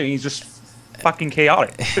goes out there and he's just fucking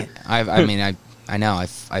chaotic. I know.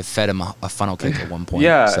 I fed him a funnel cake at one point.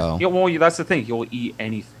 Yeah. So. Yeah. Well, that's the thing. He'll eat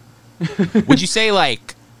anything. Would you say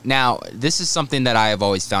like now? This is something that I have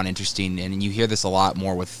always found interesting, and you hear this a lot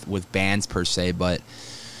more with bands per se. But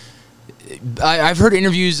I've heard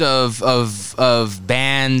interviews of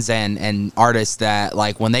bands and artists that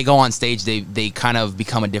like when they go on stage, they kind of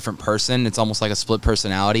become a different person. It's almost like a split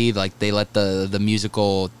personality. Like they let the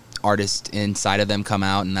musical artist inside of them come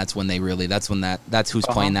out, and that's who's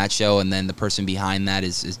playing that show, and then the person behind that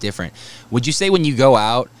is different. Would you say when you go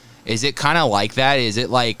out, is it kind of like that? Is it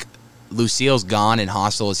like Lucille's gone and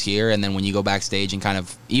Hostel is here, and then when you go backstage and kind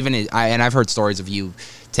of and I've heard stories of you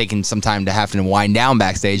taking some time to have to wind down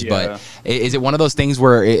backstage, but is it one of those things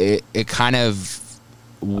where it kind of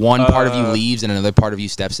one part of you leaves and another part of you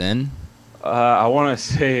steps in? I want to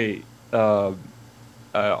say,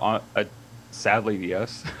 sadly,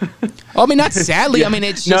 yes. I mean, not sadly. I mean,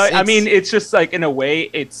 it's just. I mean, it's just like in a way,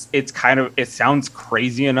 it's kind of, it sounds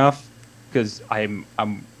crazy enough because I'm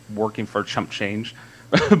working for chump change,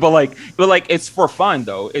 but like it's for fun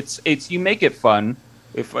though. It's you make it fun.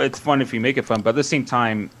 If it's fun if you make it fun, but at the same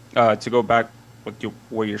time, to go back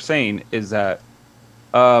what you're saying is that,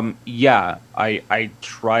 I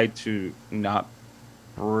try to not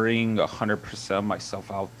bring 100% of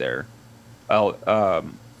myself out there.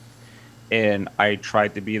 And I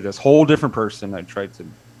tried to be this whole different person. I tried to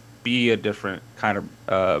be a different kind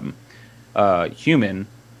of human.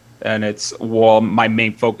 And my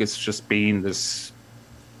main focus is just being this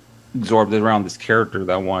absorbed around this character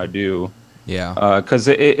that I want to do. Yeah. Because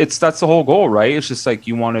that's the whole goal, right? It's just like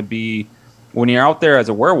you want to be, when you're out there as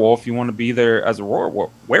a werewolf, you want to be there as a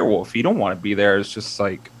werewolf. You don't want to be there. It's just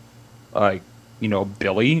like Billy.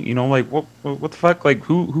 Like what the fuck? Like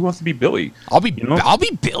who wants to be Billy? I'll be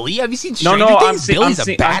Billy. Have you seen Stranger Things? Billy's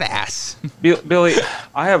a badass. Billy,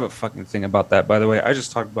 I have a fucking thing about that. By the way, I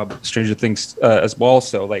just talked about Stranger Things as well.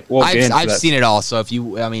 So like, I've seen it all. So if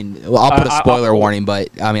you, I'll put a spoiler warning. But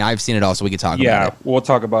I mean, I've seen it all, so we can talk about it. Yeah, we'll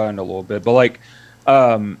talk about it in a little bit. But like,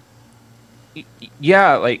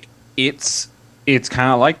 like it's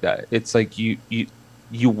kind of like that. It's like you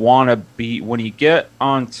want to be, when you get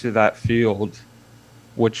onto that field,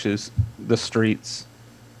 which is the streets,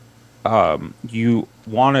 you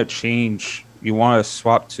want to change, you want to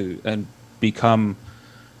swap to and become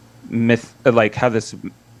have this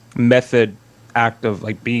method act of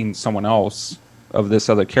like being someone else, of this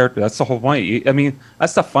other character. That's the whole point. I mean,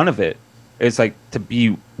 that's the fun of it. It's like to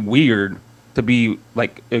be weird, to be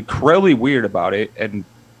like incredibly weird about it and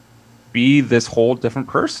be this whole different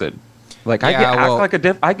person. Like I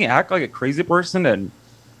can act like a crazy person and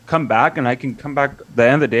come back, and I can come back at the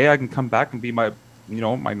end of the day. I can come back and be my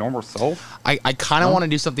my normal self. I kind of want to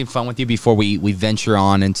do something fun with you before we venture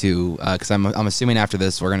on into, because I'm assuming after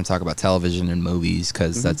this we're going to talk about television and movies,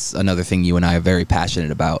 because that's another thing you and I are very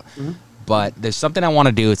passionate about. But there's something I want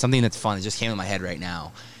to do. It's something that's fun. It just came in my head right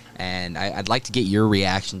now, and I'd like to get your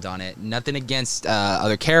reactions on it. Nothing against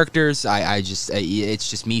other characters. It's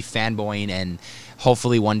just me fanboying, and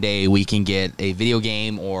hopefully one day we can get a video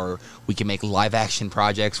game, or we can make live action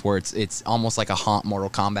projects where it's almost like a Haunt Mortal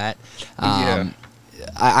Kombat.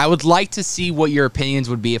 I would like to see what your opinions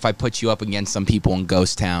would be if I put you up against some people in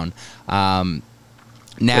Ghost Town. Now,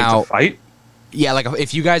 like fight? Yeah, like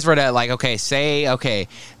if you guys were to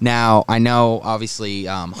now I know obviously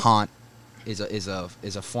Haunt is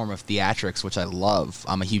a form of theatrics, which I love.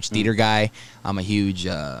 I'm a huge theater guy. I'm a huge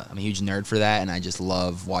nerd for that, and I just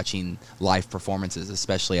love watching live performances,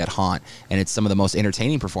 especially at Haunt. And it's some of the most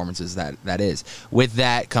entertaining performances that is. With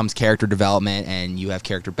that comes character development, and you have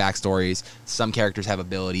character backstories. Some characters have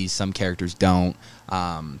abilities, some characters don't.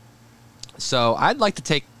 So I'd like to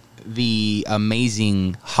take the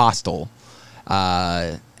amazing Hostel,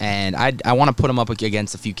 and I want to put him up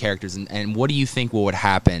against a few characters, and what do you think would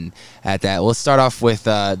happen at that? Let's start off with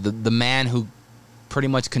the man who pretty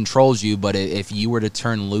much controls you, but if you were to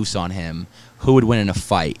turn loose on him, who would win in a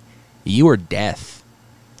fight? You or Death?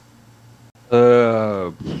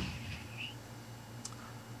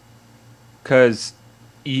 Because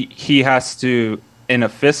he has to, in a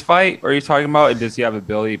fist fight, or are you talking about, does he have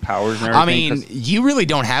ability powers and everything? I mean, you really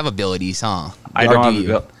don't have abilities, huh? I don't have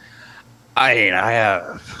ability. I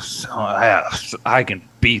can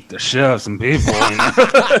beat the shit out of some people.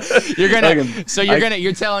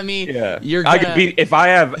 You're telling me, I can beat, if I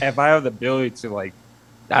have the ability to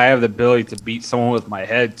I have the ability to beat someone with my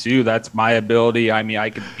head too. That's my ability. I mean,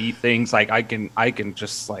 I can beat things. Like I can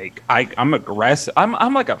just I'm aggressive.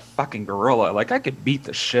 I'm like a fucking gorilla. Like I could beat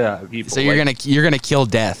the shit out of people. So you're gonna kill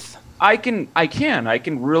Death. I can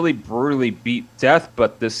really brutally beat Death,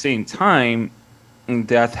 but at the same time,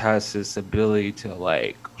 Death has this ability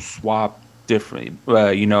to swap different,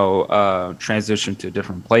 transition to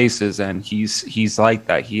different places, and he's like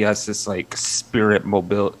that. He has this spirit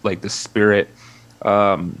mobility, the spirit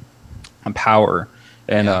power,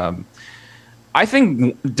 and I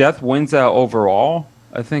think Death wins that overall.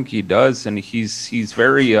 I think he does, and he's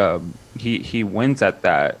very he wins at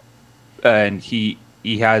that, and he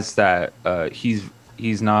has that. He's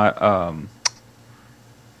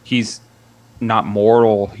not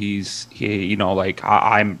mortal. He's Death.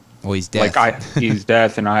 He's Death, he's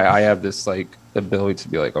Death, and I have this ability to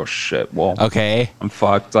be like, oh shit, well, Okay. I'm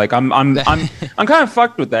fucked. Like I'm kind of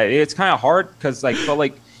fucked with that. It's kind of hard because like, but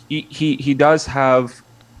like he does have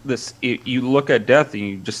this. You look at Death and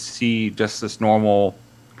you just see just this normal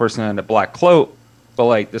person in a black cloak, but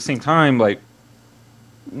like at the same time, like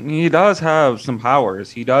he does have some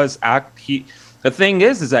powers. He does act. The thing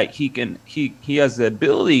is that he has the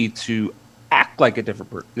ability to act like a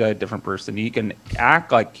different person. He can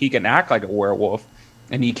act like a werewolf,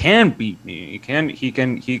 and he can beat me. He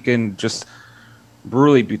can just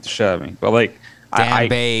brutally beat the shit out of me. But like, Damn,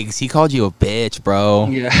 Biggs, he called you a bitch, bro.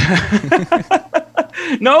 Yeah.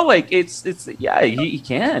 No, like it's yeah, he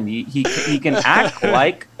can. He can act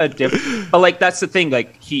like a different. But like that's the thing.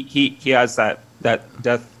 Like he has that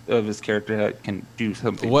death of his character that can do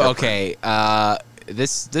something. Well, different. okay.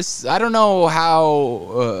 This I don't know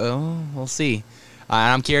how. We'll see.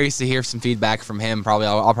 I'm curious to hear some feedback from him. Probably,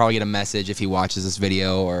 I'll probably get a message if he watches this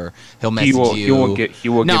video, or he'll message you. He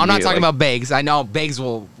will. No, I'm not talking about Biggs. I know Biggs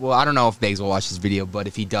will. Well, I don't know if Biggs will watch this video, but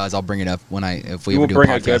if he does, I'll bring it up if we ever do a podcast. He will bring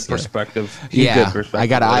a good perspective. Yeah, good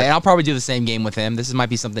perspective. I'll probably do the same game with him. This might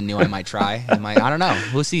be something new I might try. I don't know.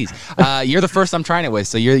 Who sees? You're the first I'm trying it with,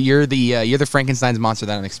 so you're the Frankenstein's monster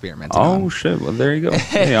that I'm experimenting on. Oh shit! Well, there you go.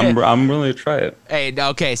 Hey, I'm willing to try it. Hey,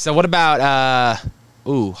 okay. So what about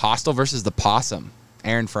Hostile versus the Possum?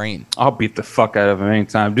 Aaron Frayne. I'll beat the fuck out of him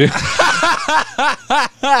anytime, dude. I'll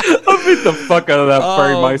beat the fuck out of that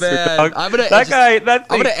furry meister dog. I'm gonna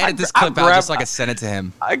edit this clip out just so I can send it to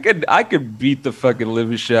him. I could beat the fucking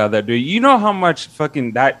living shit out of that dude. You know how much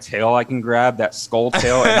fucking that tail I can grab, that skull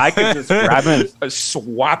tail, and I can just grab him and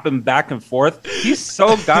swap him back and forth. He's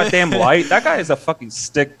so goddamn light. That guy is a fucking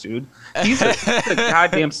stick, dude. He's a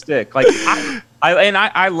goddamn stick. Like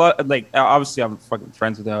I love, like, obviously I'm fucking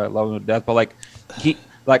friends with him. I love him to death, but like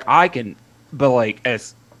I can, but like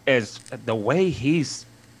as the way his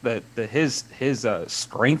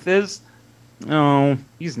strength is, no,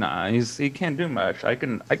 he's not. He can't do much. I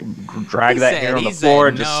can drag that hair on the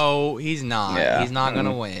floor. No, he's not. Yeah. He's not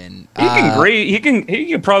gonna win. He can agree. He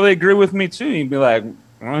can probably agree with me too. He'd be like,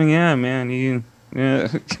 oh yeah, man, yeah,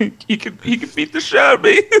 he could beat the shit out of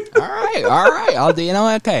me. All right. I'll do. You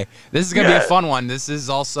know, okay. This is gonna be a fun one. This is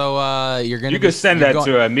also you could send that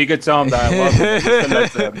to him. You could tell him that I love him. Send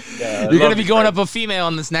that to him. Yeah, you're gonna be going up a female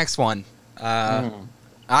on this next one.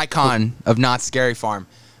 Icon of Not Scary Farm,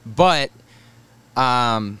 but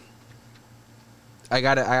I'm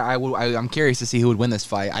curious to see who would win this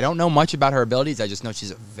fight. I don't know much about her abilities. I just know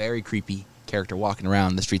she's a very creepy character walking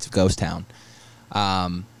around the streets of Ghost Town.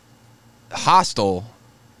 Hostile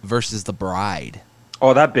versus the Bride.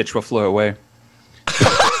 Oh, that bitch will float away.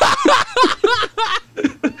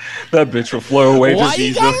 That bitch will float away. Why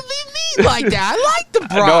you gotta be mean like that? I like the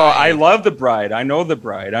Bride. No, I love the Bride. I know the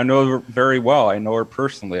Bride. I know her very well. I know her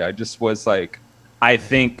personally. I just was like, I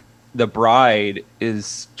think the Bride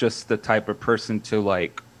is just the type of person to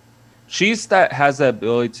like. She's that has the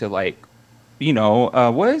ability to like,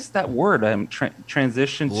 what is that word?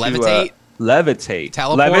 Transition to levitate. Levitate.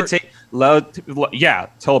 Teleport. Yeah,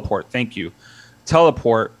 teleport. Thank you.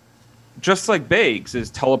 Teleport, just like Biggs is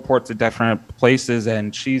teleport to different places,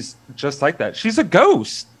 and she's just like that. She's a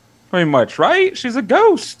ghost, pretty much, right? She's a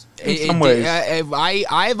ghost in some ways.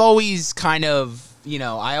 I've always kind of,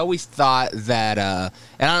 I always thought that, and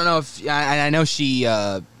I don't know if I know she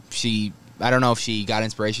I don't know if she got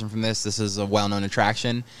inspiration from this. This is a well-known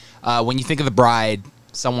attraction. When you think of the Bride,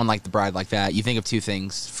 someone like the Bride like that, you think of two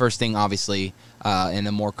things. First thing, obviously, in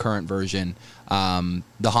a more current version, the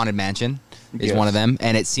Haunted Mansion is one of them,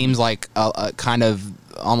 and it seems like a kind of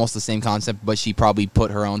almost the same concept, but she probably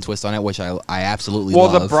put her own twist on it, which I absolutely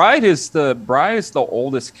love. Well, the Bride is the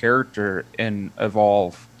oldest character in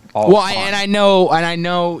Evolve. And I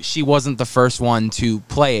know she wasn't the first one to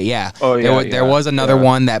play it. Yeah. Oh yeah. There was another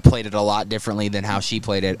one that played it a lot differently than how she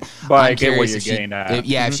played it. But I get what you're getting at.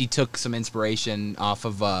 If she took some inspiration off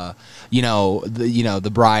of the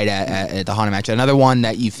Bride at the Haunted Mansion. Another one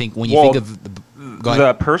that you think when you think of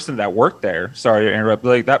the person that worked there. Sorry to interrupt.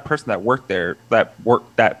 Like that person that worked there, that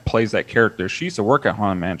plays that character. She used to work at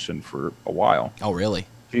Haunted Mansion for a while. Oh really?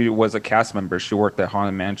 She was a cast member. She worked at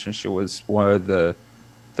Haunted Mansion. She was one of the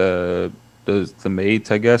maids,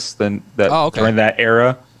 I guess, during that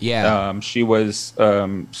era. Yeah. She was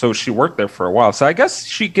so she worked there for a while. So I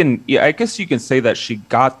guess you can say that she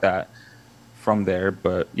got that from there,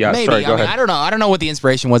 but yeah, maybe. Sorry, go ahead. I don't know what the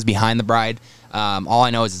inspiration was behind the Bride. All I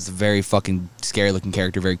know is it's a very fucking scary looking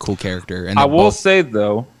character, very cool character. And I will say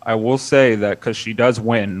that because she does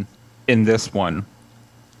win in this one,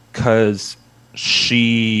 because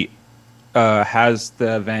she has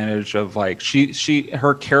the advantage of like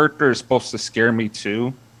her character is supposed to scare me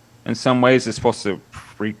too, in some ways it's supposed to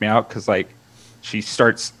freak me out because like she'll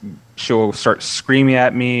start screaming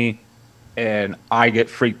at me and I get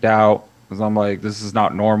freaked out because I'm like, this is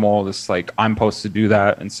not normal. This like I'm supposed to do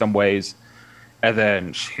that in some ways. And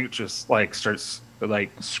then she just like starts like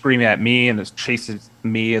screaming at me and just chases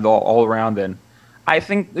me and all around. And I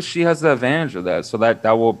think that she has the advantage of that. So that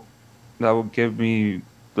will give me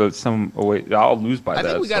some away. I'll lose by that. I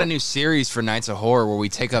think we got a new series for Nights of Horror where we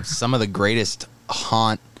take up some of the greatest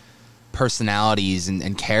haunt personalities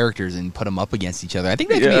and characters and put them up against each other. I think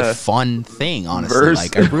that could be a fun thing, honestly.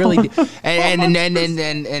 Like I really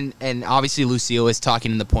and obviously Lucio is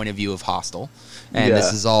talking in the point of view of Hostel. And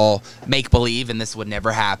this is all make believe, and this would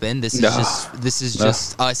never happen. This is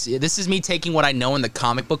just us. This is me taking what I know in the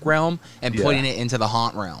comic book realm and putting it into the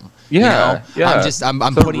haunt realm. Yeah, you know?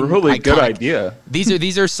 I'm putting a really iconic, good idea.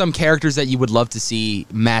 These are some characters that you would love to see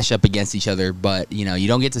mash up against each other, but you know you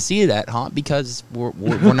don't get to see it at Haunt because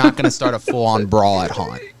we're not going to start a full on brawl at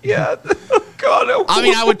Haunt. Yeah. God, I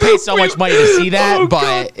mean, I would pay so much money to see that,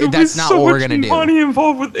 but that's not what we're gonna do. Money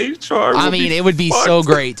involved with HR. I mean, it would be so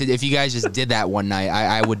great if you guys just did that one night.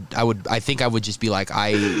 I think I would just be like,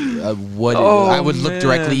 I would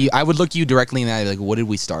look you directly in the eye, like, what did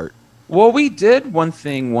we start? Well, we did one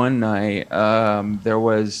thing one night. There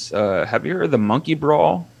was, have you heard of the Monkey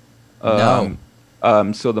Brawl? No.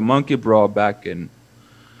 So the Monkey Brawl back in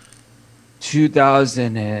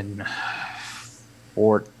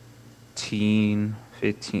 2014.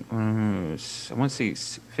 15, I want to say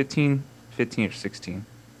 15 or 16.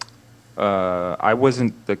 I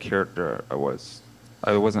wasn't the character I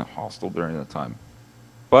wasn't hostile during that time.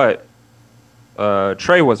 But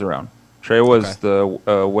Trey was around. Trey was the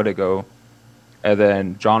Wendigo. And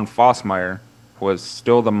then John Fossmeyer was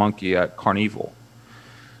still the monkey at Carnival.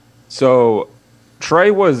 So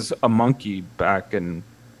Trey was a monkey back in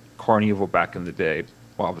Carnival back in the day,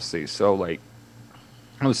 obviously. So like,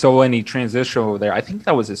 so when he transitioned over there, I think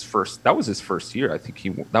that was his first year. I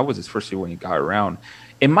think that was his first year when he got around.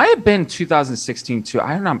 It might have been 2016 too.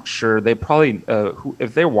 I'm not sure. They probably,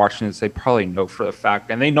 if they're watching this, they probably know for the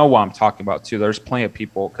fact, and they know what I'm talking about too. There's plenty of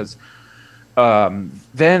people because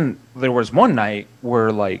then there was one night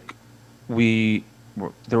where like they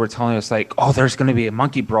were telling us like, oh, there's going to be a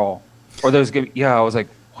monkey brawl, or there's going to be, I was like,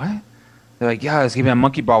 what? They're like, yeah, there's going to be a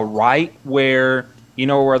monkey brawl right where. You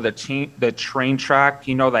know where the train track,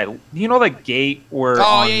 you know the gate where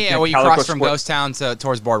where you cross from Ghost Town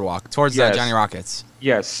towards Boardwalk, towards Johnny Rockets.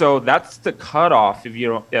 Yes, so that's the cutoff.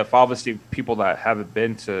 If obviously people that haven't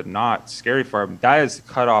been to not Scary Farm, that is the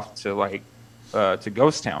cutoff to like to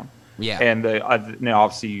Ghost Town. Yeah, and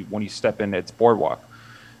obviously when you step in, it's Boardwalk.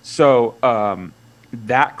 So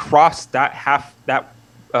that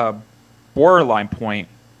borderline point,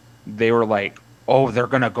 they were like, oh, they're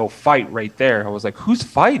going to go fight right there. I was like, who's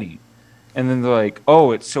fighting? And then they're like,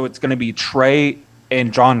 oh, it's going to be Trey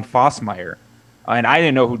and John Fossmeyer. And I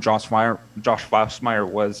didn't know who Josh Fossmeyer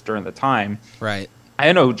was during the time. Right. I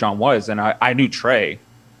didn't know who John was, and I knew Trey.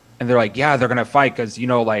 And they're like, yeah, they're going to fight because,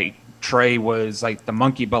 like, Trey was, like, the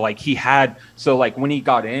monkey. But, like, when he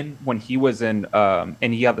got in, when he was in,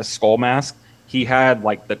 and he had the skull mask, he had,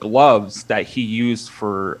 like, the gloves that he used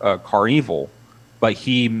for Carnival. But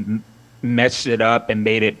he meshed it up and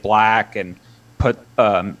made it black and put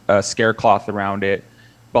a scare cloth around it.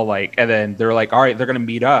 But like, and then they're like, all right, they're going to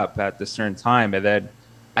meet up at this certain time. And then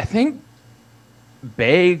I think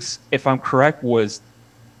Beggs, if I'm correct, was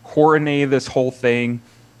coordinated this whole thing.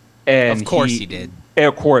 And of course he did.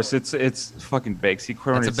 Of course, it's fucking Beggs. He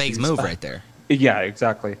coordinated. That's a Beggs move right there. Yeah,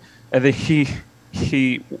 exactly. And then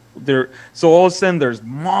so all of a sudden there's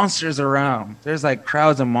monsters around. There's like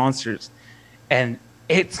crowds of monsters. And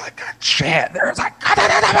it's like a chant. There's like,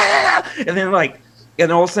 and then like,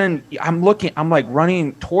 and all of a sudden I'm like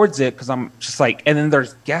running towards it because I'm just like, and then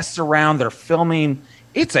there's guests around. They're filming.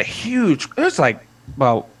 There's like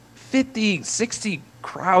about 50, 60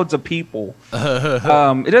 crowds of people.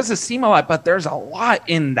 It doesn't seem a lot, but there's a lot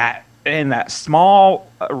in that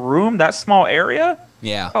small room, that small area.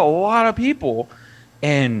 Yeah, a lot of people,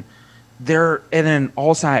 and then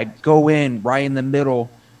all of a sudden I go in right in the middle,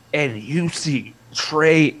 and you see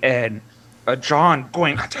Trey and John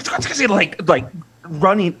going like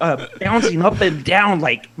running bouncing up and down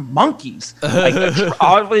like monkeys. Like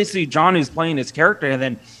obviously John is playing his character, and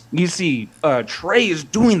then you see Trey is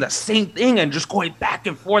doing the same thing and just going back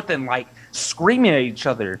and forth and like screaming at each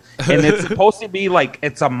other. And it's supposed to be like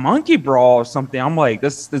it's a monkey brawl or something. I'm like,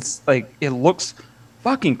 this like it looks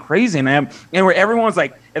fucking crazy, man. And where everyone's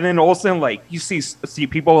like, and then all of a sudden, like, you see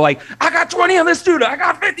people like, I got 20 on this dude, I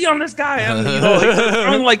got 50 on this guy. And, like, they're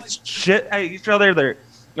throwing, like, shit at each other.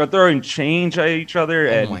 They're throwing change at each other.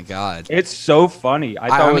 Oh And my god, it's so funny. I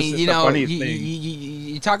thought it was just the funniest thing.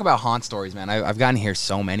 You talk about haunt stories, man. I've gotten here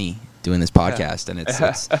so many doing this podcast, and it's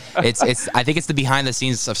I think it's the behind the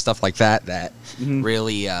scenes of stuff like that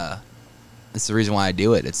really it's the reason why I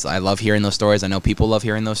do it. I love hearing those stories. I know people love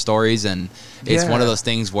hearing those stories, and it's one of those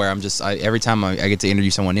things where I'm just every time I get to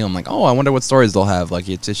interview someone new, I'm like, oh, I wonder what stories they'll have. Like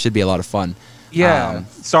it should be a lot of fun. Yeah.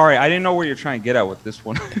 Sorry, I didn't know where you're trying to get at with this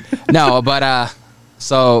one. No, but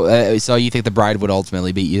so you think the bride would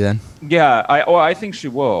ultimately beat you then? Yeah, I think she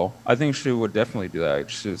will. I think she would definitely do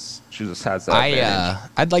that. She just has that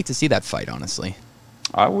advantage. I'd like to see that fight, honestly.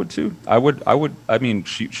 I would too. I would. I mean,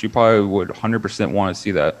 she probably would 100% want to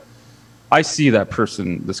see that. I see that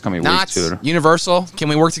person this coming week too. Universal, can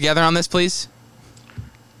we work together on this, please?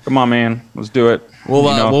 Come on, man. Let's do it.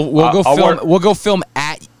 We'll go film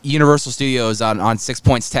at Universal Studios on 6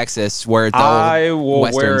 Points, Texas, where I will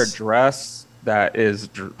wear a dress that is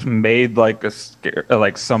made like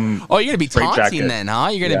some. Oh, you're gonna be taunting then,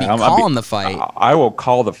 huh? You're gonna be calling the fight. I will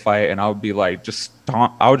call the fight, and I'll be like,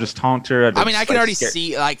 I would just taunt her. I mean, I can already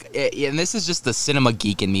see and this is just the cinema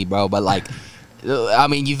geek in me, bro. But like, I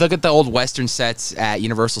mean, you look at the old Western sets at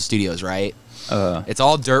Universal Studios, right? It's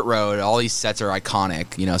all dirt road. All these sets are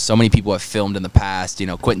iconic. You know, so many people have filmed in the past. You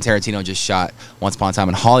know, Quentin Tarantino just shot Once Upon a Time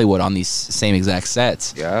in Hollywood on these same exact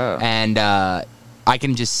sets. Yeah. And I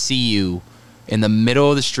can just see you in the middle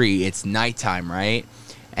of the street. It's nighttime, right?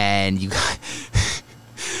 And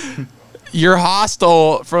you're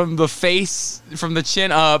hostile from the face, from the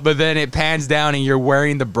chin up, but then it pans down and you're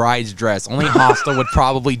wearing the bride's dress. Only hostile would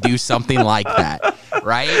probably do something like that,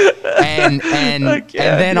 right? And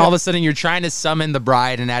then all of a sudden you're trying to summon the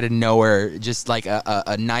bride, and out of nowhere, just like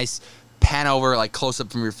a nice pan over, like close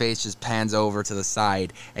up from your face, just pans over to the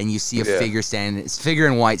side, and you see a figure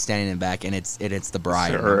in white standing in the back, and it's the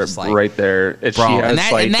bride. Like, right there, bro, and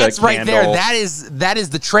that's right there. That is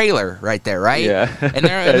the trailer right there, right? Yeah. and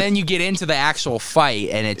then you get into the actual fight,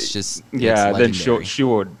 and it's just then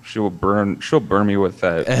she'll burn me with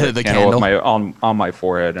that the candle on my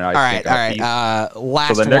forehead, and all right.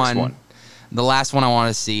 Last one. The last one I want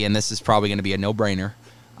to see, and this is probably going to be a no-brainer.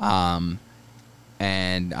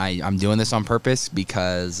 And I'm doing this on purpose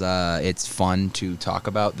because it's fun to talk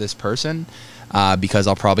about this person. Because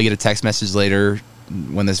I'll probably get a text message later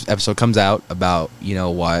when this episode comes out about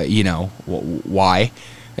why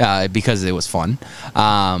because it was fun.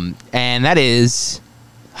 And that is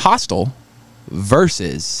Hostile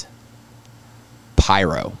versus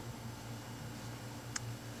Pyro.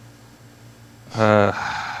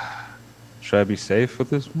 Should I be safe with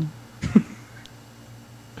this one?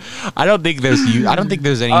 I don't think there's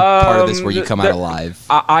any part of this where you come out alive.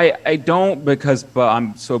 I don't but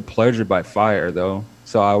I'm so pleasured by fire though.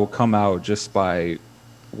 So I will come out just by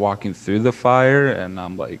walking through the fire, and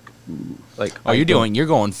I'm like. You're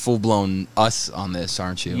going full blown us on this,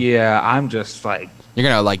 aren't you? Yeah, I'm just like. You're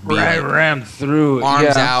gonna like be ram through,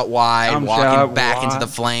 arms out wide, walking back into the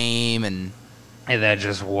flame, and then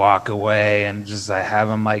just walk away, and just I have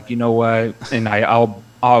him like, you know what, and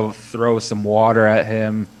I'll throw some water at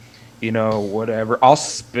him. You know, whatever. I'll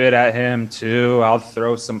spit at him too. I'll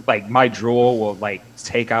throw some, like, my drool will like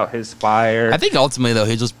take out his fire. I think ultimately though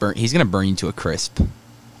he's gonna burn you to a crisp.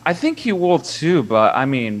 I think he will too, but I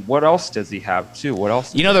mean, what else does he have too? What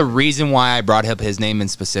else? You know, the reason why I brought up his name in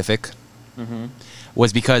specific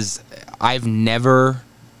was because I've never,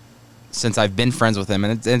 since I've been friends with him,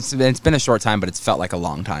 and it's been a short time, but it's felt like a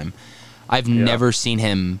long time. I've never seen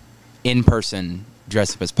him in person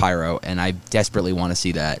dressed up as Pyro, and I desperately want to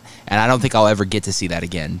see that. And I don't think I'll ever get to see that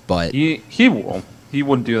again. But he will. He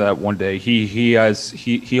wouldn't do that one day. He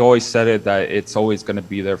always said it that it's always going to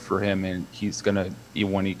be there for him, and he's gonna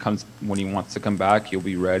when he wants to come back, he'll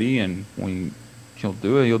be ready, and when he'll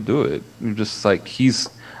do it. Just like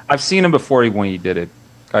I've seen him before when he did it.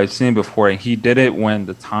 I've seen him before, and he did it when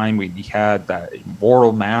the time when he had that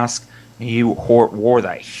immortal mask, and he wore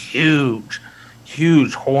that huge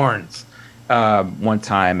horns. One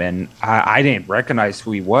time, and I didn't recognize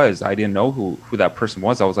who he was. I didn't know who that person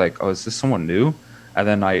was. I was like, oh, is this someone new? And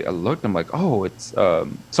then I looked, I'm like, oh, it's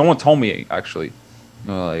someone told me actually.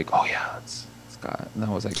 Like, oh yeah, it's Scott. And I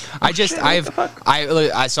was like,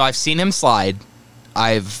 oh, so I've seen him slide.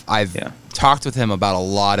 I've talked with him about a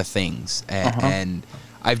lot of things, and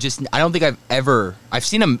I don't think I've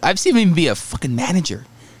seen him be a fucking manager.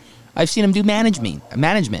 I've seen him do management,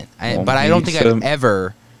 but I don't think I've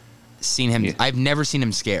ever seen him. Yeah. I've never seen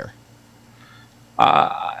him scare.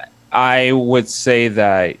 I would say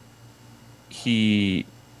that he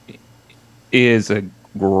is a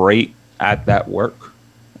great at that work.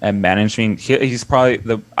 and managing. He's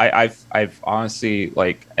probably I've honestly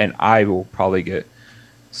like, and I will probably get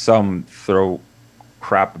some throw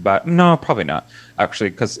crap about. No, probably not actually,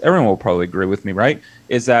 because everyone will probably agree with me, right?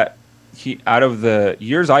 Is that he, out of the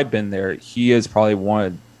years I've been there, he is probably one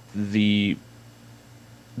of the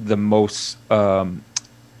most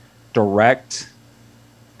direct,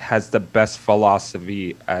 has the best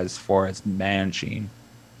philosophy as far as managing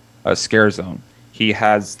a scare zone. He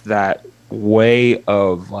has that way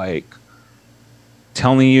of like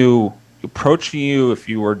telling you, approaching you if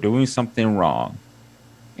you were doing something wrong,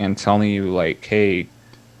 and telling you like, hey,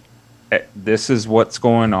 this is what's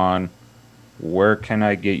going on. Where can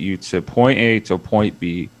I get you to point A to point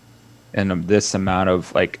B in this amount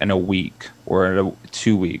of like in a week or in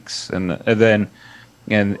 2 weeks? And then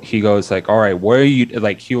he goes like, all right, where are you,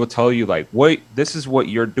 like he will tell you like, wait, this is what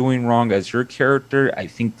you're doing wrong as your character. I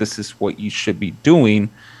think this is what you should be doing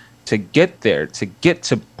to get there, to get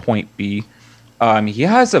to point B. He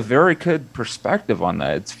has a very good perspective on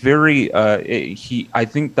that. It's very I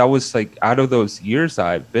think that was like, out of those years that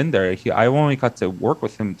I've been there, I only got to work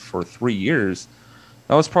with him for 3 years.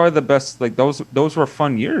 That was probably the best. Like those were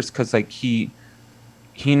fun years, because like he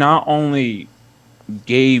not only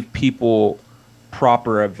gave people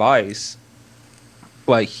proper advice,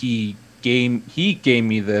 but he gave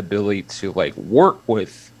me the ability to like work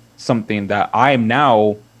with something that I'm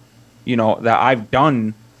now, that I've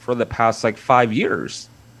done for the past like 5 years.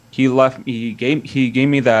 He gave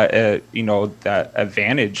me that that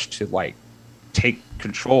advantage to like take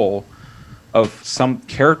control of some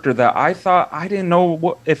character that I thought I didn't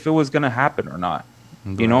know if it was gonna happen or not.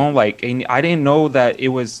 Right. Like, and I didn't know that it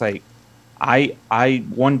was like I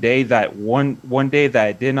one day that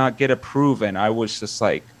I did not get approved, and I was just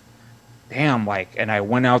like, damn, like, and I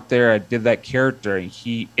went out there, I did that character, and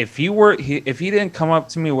if he didn't come up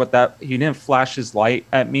to me with that, he didn't flash his light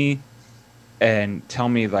at me and tell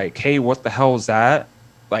me like, hey, what the hell is that?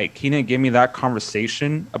 Like, he didn't give me that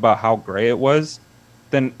conversation about how great it was,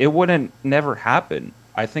 then it wouldn't never happen.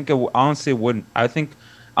 I think it honestly wouldn't. I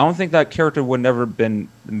don't think that character would never been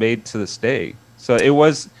made to this day. So there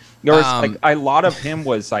was like a lot of him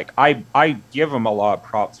was like, I give him a lot of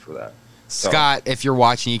props for that. Scott, if you're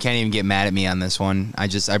watching, you can't even get mad at me on this one. I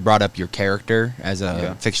brought up your character as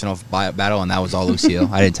a fictional battle, and that was all Lucio.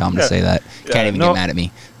 I didn't tell him to say that. Can't even get mad at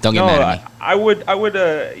me. Don't get mad at me. I would.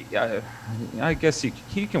 I guess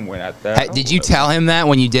he can win at that. Did you tell him that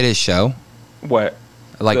when you did his show? What?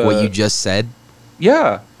 Like what you just said?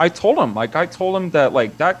 Yeah, I told him. Like, I told him that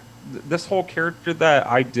like this whole character that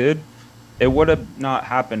I did, it would have not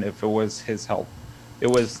happened if it was his help. It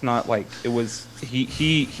was not like it was.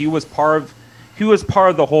 He was part of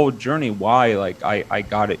the whole journey. Why like I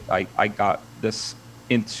got it. I got this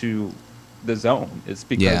into the zone. It's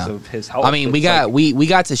because of his help. I mean, we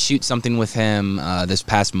got to shoot something with him this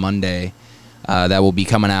past Monday that will be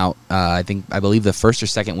coming out. I believe the first or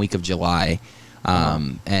second week of July.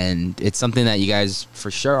 And it's something that you guys for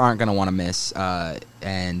sure aren't going to want to miss.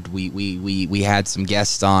 And we had some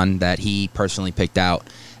guests on that he personally picked out,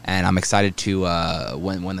 and I'm excited to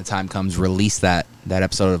when the time comes, release that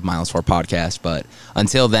episode of Mindless 4 podcast. But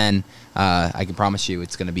until then, I can promise you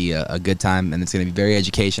it's going to be a good time, and it's going to be very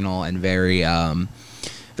educational and very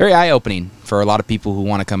eye-opening for a lot of people who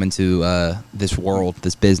want to come into this world,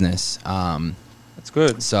 this business. That's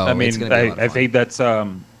good. So I mean, I think that's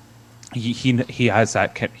he has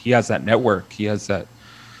that network. He has that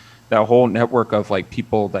whole network of like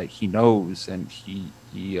people that he knows, and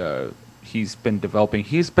he's been developing.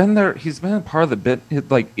 He's been there. He's been part of the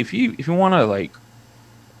bit. Like, if you want to like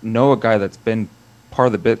know a guy that's been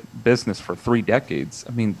part of the business for 3 decades,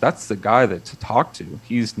 I mean, that's the guy to talk to.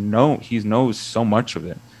 He knows so much of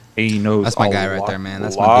it. And he knows. That's my guy right there, man.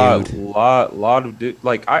 That's my dude. Lot of dude.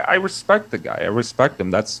 Like, I respect the guy. I respect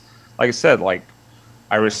him. That's, like I said, like,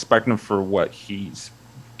 I respect him for what he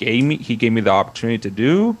gave me. He gave me the opportunity to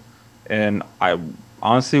do, and I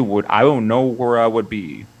honestly I don't know where I would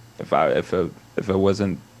be if it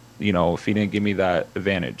wasn't, if he didn't give me that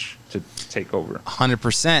advantage to take over.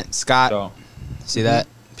 100%, Scott. See that?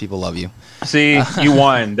 People love you. See, you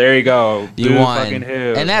won. There you go. You won,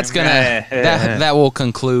 and that's gonna that will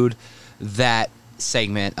conclude that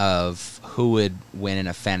segment of who would win in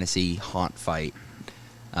a fantasy haunt fight,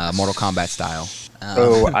 Mortal Kombat style.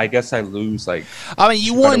 I guess I lose. Like, I mean,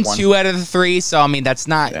 you won 2 out of the 3, so I mean that's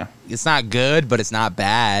not it's not good, but it's not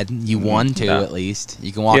bad. You won 2 at least.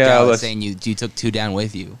 You can walk out saying you took 2 down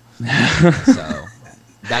with you. So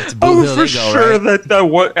back to Boot Hill they go,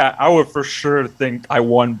 right? I would for sure think I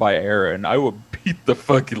won by error, and I would beat the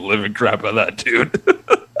fucking living crap out of that dude.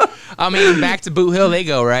 I mean, back to Boot Hill they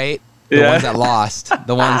go, right? The ones that lost,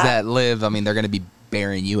 the ones that live. I mean, they're going to be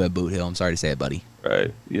burying you at Boot Hill. I'm sorry to say it, buddy.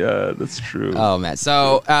 Right. Yeah, that's true. Oh man.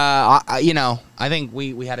 So, I think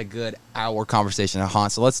we had a good hour conversation,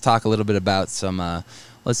 Han. So let's talk a little bit about some.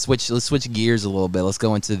 Let's switch gears a little bit. Let's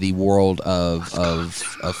go into the world of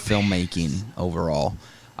filmmaking overall.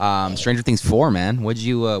 Stranger Things 4, man. What'd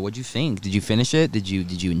you think? Did you finish it? Did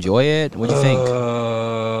you enjoy it? What'd you think?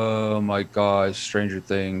 Oh my gosh, Stranger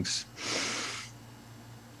Things.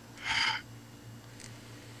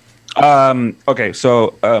 Okay,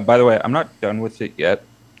 so by the way, I'm not done with it yet.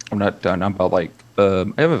 I'm not done. I'm about like I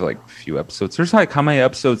have like a few episodes. There's like how many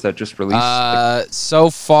episodes that just released? So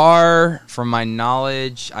far, from my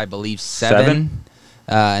knowledge, I believe 7.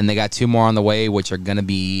 And they got 2 more on the way, which are gonna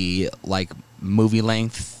be like movie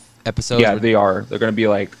length episodes. Yeah, they are. They're gonna be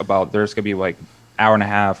like there's gonna be like hour and a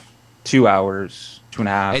half, 2 hours,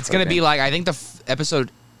 2.5. It's gonna be like I think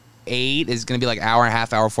episode 8 is gonna be like hour and a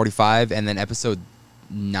half, hour 45, and then episode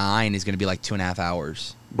 9 is gonna be like 2.5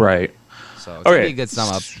 hours. Right. So it's gonna be a good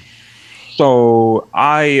sum up. So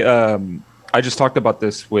I just talked about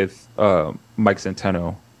this with Mike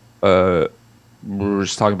Centeno. We were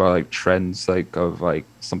just talking about like trends, like of like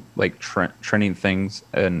some like trending things,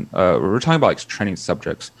 and we were talking about like trending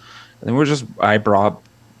subjects. And then I brought up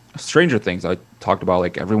Stranger Things. I talked about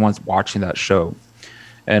like everyone's watching that show,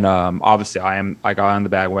 and obviously I got on the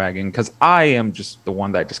bandwagon because I am just the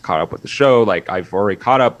one that just caught up with the show. Like I've already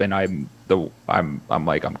caught up, and I'm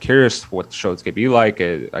curious what the show's gonna be like.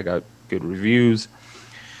 I got good reviews.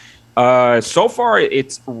 So far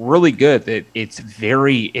it's really good. It's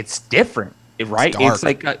different, right? It's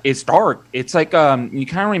like it's dark. It's like you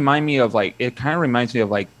kind of remind me of like reminds me of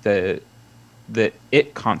like the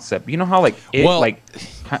It concept. You know how like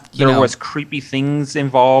there was creepy things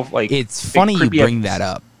involved. Like it's funny you bring that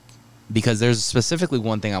up because there's specifically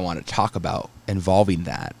one thing I want to talk about involving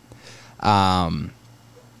that.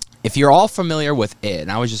 If you're all familiar with it,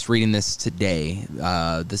 and I was just reading this today,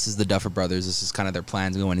 this is the Duffer Brothers. This is kind of their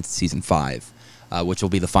plans going into season 5, which will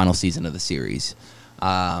be the final season of the series.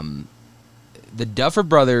 The Duffer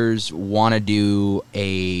Brothers want to do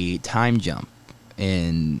a time jump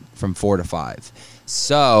from 4 to 5.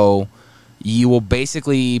 So you will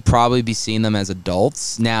basically probably be seeing them as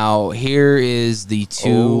adults. Now, here is the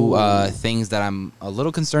 2 things that I'm a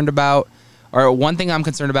little concerned about. Or one thing I'm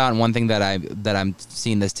concerned about, and one thing that I'm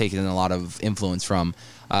seeing this taking a lot of influence from.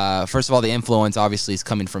 First of all, the influence obviously is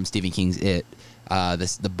coming from Stephen King's It.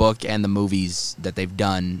 The book and the movies that they've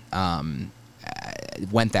done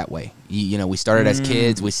went that way. We started as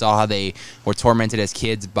kids. We saw how they were tormented as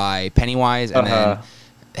kids by Pennywise, and then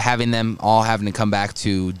having to come back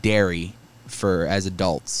to Derry as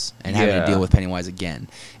adults and having to deal with Pennywise again.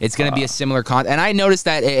 It's going to be a similar and I noticed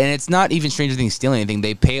that, and it's not even Stranger Things stealing anything.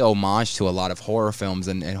 They pay homage to a lot of horror films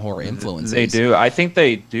and horror influences. They do. I think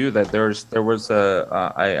they do that. There was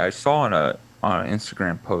I saw on an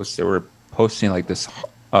Instagram post, they were posting like this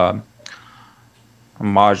homage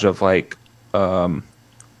of like what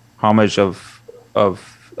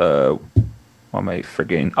am I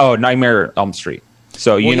forgetting? Oh, Nightmare on Elm Street.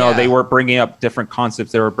 So, they were bringing up different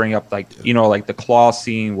concepts. They were bringing up like the claw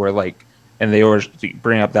scene where like, and they were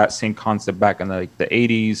bringing up that same concept back in the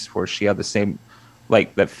 80s where she had the same,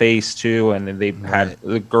 like that face too. And then they had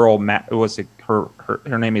the girl,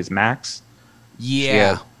 her name is Max.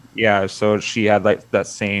 Yeah. Yeah. So she had like that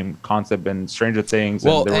same concept in Stranger Things.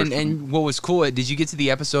 Well, and what was cool, did you get to the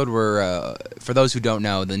episode where, for those who don't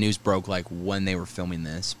know, the news broke like when they were filming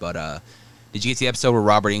this, but did you get to the episode where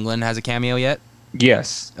Robert Englund has a cameo yet?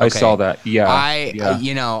 Yes, okay. I saw that. Yeah,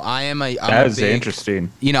 that is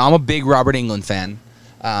interesting. I'm a big Robert Englund fan.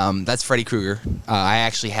 That's Freddy Krueger. I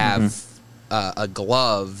actually have a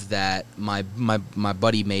glove that my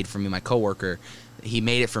buddy made for me, my coworker. He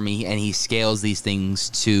made it for me, and he scales these things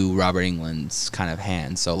to Robert Englund's kind of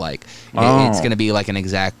hand. So like, it's gonna be like an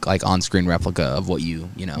exact like on-screen replica of what you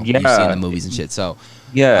see in the movies and shit. So.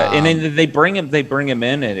 Yeah, and then they bring him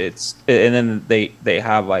in, and then they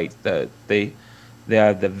have like they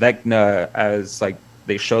have the Vecna as like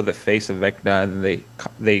they show the face of Vecna, and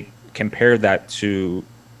they compare that to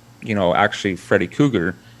actually Freddy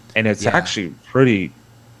Krueger, and it's actually pretty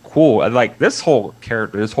cool. Like this whole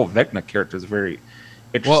Vecna character is very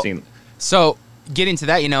interesting. Well, so getting to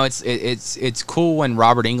that, it's cool when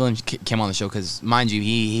Robert Englund came on the show because, mind you,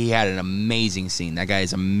 he had an amazing scene. That guy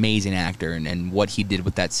is an amazing actor, and what he did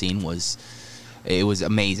with that scene was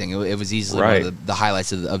amazing. It was easily one of the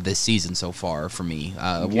highlights of this season so far for me.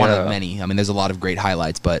 One of many. I mean, there's a lot of great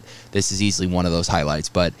highlights, but this is easily one of those highlights.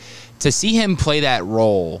 But to see him play that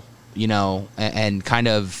role, and kind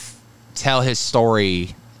of tell his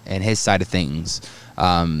story and his side of things,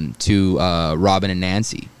 to Robin and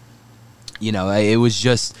Nancy. You know, it was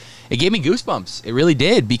just, it gave me goosebumps. It really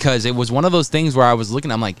did, because it was one of those things where I was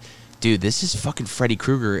looking, I'm like, dude, this is fucking Freddy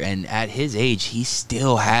Krueger, and at his age, he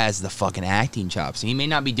still has the fucking acting chops. He may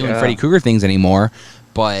not be doing Freddy Krueger things anymore,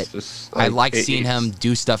 but I like seeing him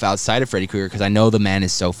do stuff outside of Freddy Krueger, because I know the man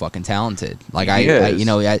is so fucking talented. Like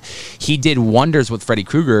he did wonders with Freddy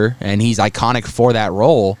Krueger, and he's iconic for that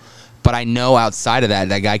role. But I know outside of that,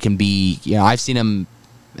 that guy can be. You know, I've seen him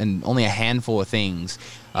in only a handful of things.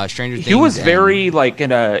 Stranger Things. He was very like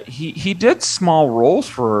in a he did small roles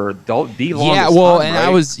for the longest time, and right? I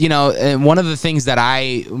was, you know, and one of the things that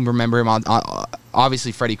I remember him on,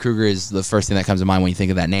 obviously Freddy Krueger is the first thing that comes to mind when you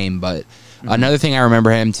think of that name, but another thing I remember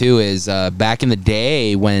him too is back in the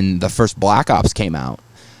day when the first Black Ops came out,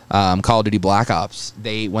 Call of Duty Black Ops,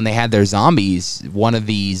 when they had their zombies, one of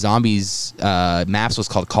the zombies maps was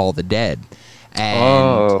called Call of the Dead.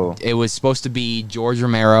 And it was supposed to be George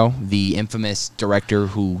Romero, the infamous director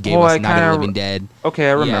who gave us Night of the Living Dead. Okay,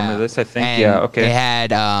 I remember this. I think, and it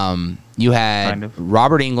had you had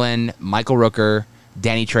Robert Englund, Michael Rooker,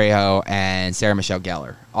 Danny Trejo, and Sarah Michelle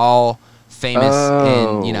Gellar, all famous.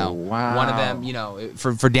 And you know, one of them, you know,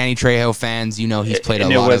 for Danny Trejo fans, you know, he's played a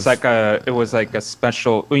lot. It was like a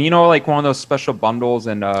special, you know, like one of those special bundles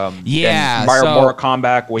and Mortal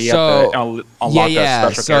Kombat where you have to unlock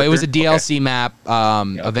a special character. It was a DLC map.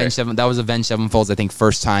 Avenged Seven. That was Avenged Sevenfold's, I think,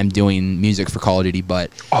 first time doing music for Call of Duty. But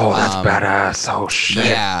that's badass. Oh shit.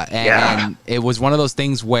 And it was one of those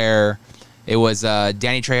things where it was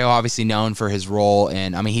Danny Trejo, obviously known for his role,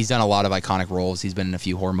 and I mean, he's done a lot of iconic roles. He's been in a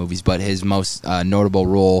few horror movies, but his most notable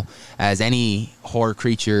role as any horror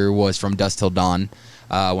creature was from Dusk Till Dawn,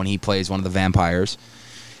 when he plays one of the vampires.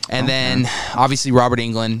 And then obviously Robert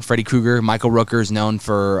Englund, Freddy Krueger, Michael Rooker is known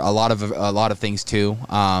for a lot of things too,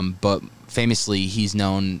 but famously he's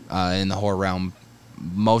known in the horror realm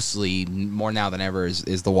mostly more now than ever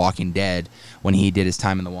is The Walking Dead, when he did his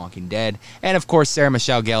time in The Walking Dead. And of course Sarah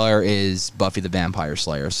Michelle Gellar is Buffy the Vampire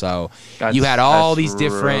Slayer. So you had all these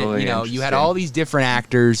different, really, you had all these different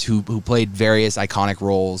actors who played various iconic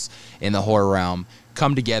roles in the horror realm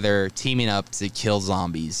come together, teaming up to kill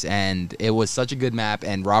zombies. And it was such a good map.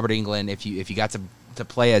 And Robert Englund, if you got to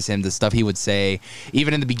play as him, the stuff he would say,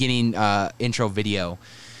 even in the beginning intro video,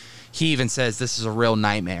 he even says this is a real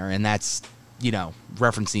nightmare, and that's, you know,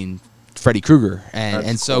 referencing Freddy Krueger.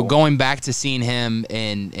 And so going back to seeing him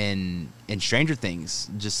in Stranger Things,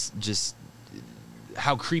 just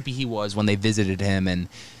how creepy he was when they visited him,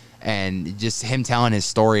 and just him telling his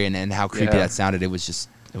story and how creepy that sounded. It was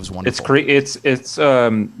wonderful. It's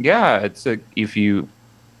if you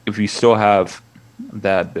still have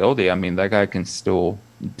that ability, I mean, that guy can still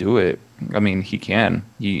do it. I mean, he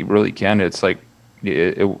really can. It's like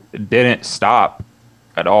it didn't stop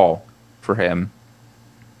at all for him.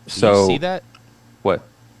 So you see that? What?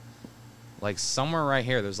 Like somewhere right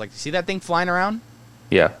here, there's like, see that thing flying around?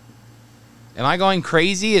 Yeah. Am I going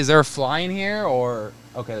crazy? Is there a fly in here, or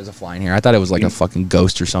okay, there's a fly in here. I thought it was like a fucking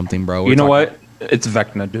ghost or something, bro. You know what? It's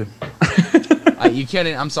Vecna, dude. You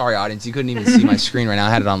couldn't. I'm sorry, audience. You couldn't even see my screen right now.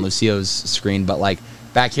 I had it on Lucio's screen, but like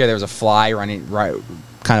back here, there was a fly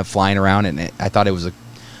kind of flying around, and I thought it was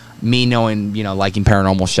me knowing, you know, liking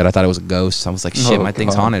paranormal shit. I thought it was a ghost. I was like, shit, my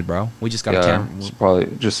thing's haunted, bro. We just got a camera. It's probably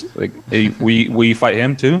just like, will you fight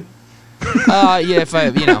him too? Yeah, if I,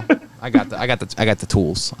 you know, I got the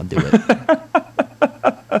tools. I'll do it.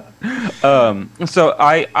 So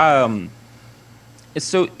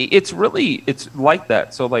it's really, it's like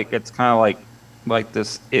that. So like, it's kind of like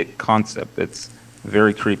this it concept. It's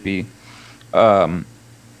very creepy. I'm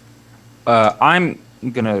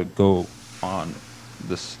gonna go on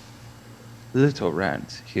this little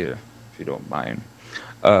rant here, if you don't mind,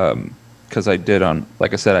 because I did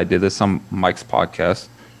this on Mike's podcast.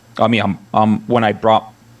 I mean, when I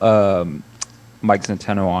brought Mike's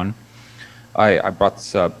Nintendo on, I brought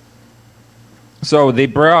this up. So they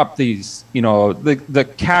brought up these, you know, the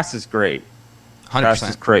cast is great. 100%. Cast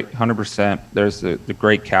is great, 100%. There's the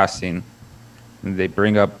great casting. And they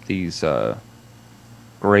bring up these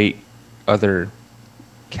great other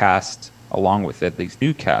cast along with it, these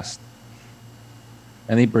new cast.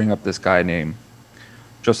 And they bring up this guy named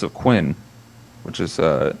Joseph Quinn, which is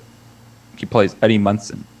he plays Eddie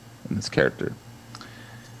Munson in this character.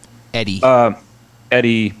 Eddie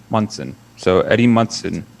Munson. So Eddie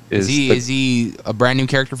Munson is he a brand new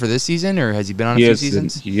character for this season, or has he been on a few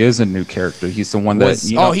seasons? He is a new character. He's the one that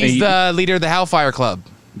he's the leader of the Hellfire Club.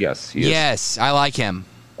 Yes, he is. Yes, I like him.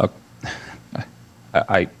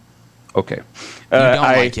 Okay. You don't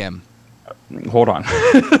like him. Hold on.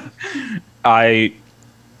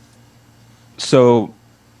 So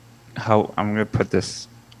how I'm gonna put this.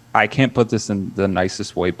 I can't put this in the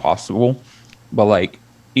nicest way possible, but like,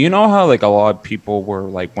 you know how like a lot of people were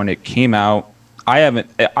like when it came out.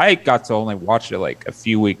 I got to only watch it like a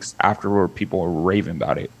few weeks afterward. People were raving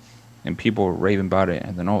about it, and people were raving about it,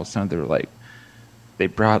 and then all of a sudden they were like, they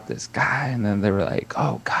brought this guy, and then they were like,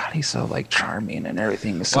 "Oh God, he's so like charming and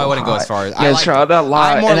everything is so." Well, I wouldn't hot. go as far as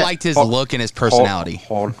I more liked his look and his personality.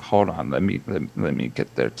 Hold on, let me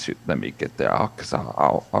get there too. Let me get there, because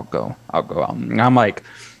I'll go. I'm like,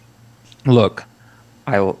 look,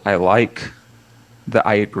 I like that.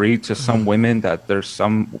 I agree to some women that there's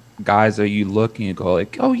some guys that you look and you go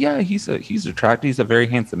like, oh yeah, he's attractive, he's a very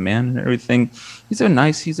handsome man and everything. He's a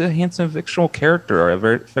handsome fictional character or a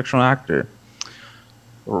very fictional actor.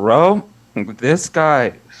 Bro, this guy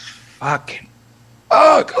is fucking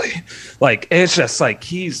ugly. Like, it's just like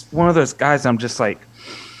he's one of those guys. I'm just like,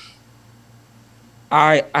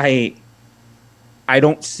 I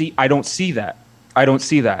don't see that.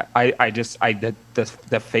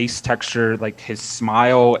 The face texture, like his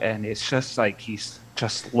smile, and it's just like he's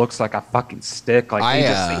just looks like a fucking stick. Like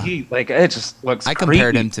it just looks. I creepy.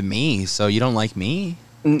 compared him to me, so you don't like me?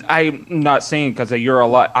 I'm not saying because you're a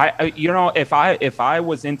lot. If I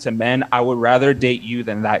was into men, I would rather date you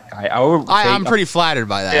than that guy. I'm pretty flattered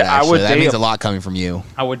by that. Yeah, actually. That means a lot coming from you.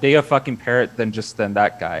 I would date a fucking parrot than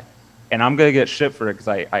that guy, and I'm gonna get shit for it because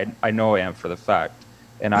I know I am for the fact,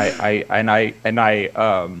 and I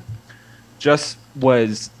just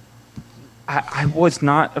was. I was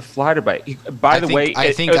not flattered by it. By the way,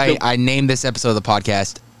 I named this episode of the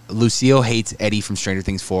podcast Lucio hates Eddie from Stranger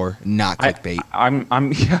Things 4, not clickbait. I'm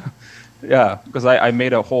yeah, because I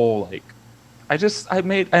made a whole like I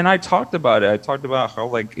talked about it. I talked about how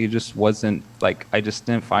like he just wasn't like I just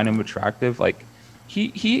didn't find him attractive. Like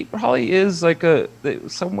he probably is like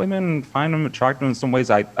some women find him attractive in some ways.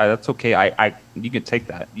 That's okay. You can take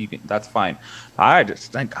that. That's fine. I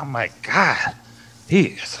just think I'm like, God, he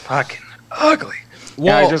is fucking ugly.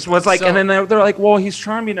 Well, I just was like, and then they're like, well, he's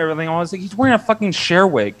charming and everything. I was like, he's wearing a fucking Cher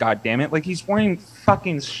wig, god damn it. Like, he's wearing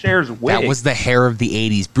fucking Cher's wig. That was the hair of the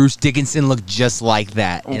 80s. Bruce Dickinson looked just like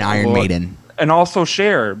that in Iron Maiden. And also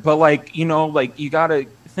Cher. But, like, you know, like, you gotta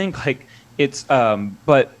think, like, it's,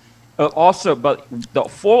 but the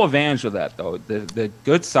full advantage of that, though, the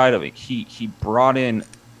good side of it, he brought in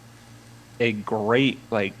a great,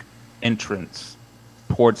 like, entrance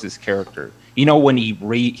towards his character. You know, when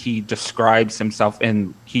he describes himself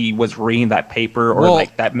and he was reading that paper or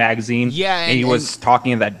like that magazine, and he was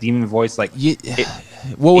talking in that demon voice, like.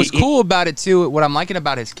 What was cool about it too, what I'm liking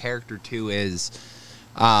about his character too, is,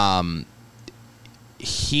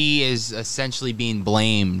 he is essentially being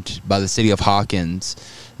blamed by the city of Hawkins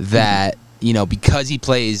that you know because he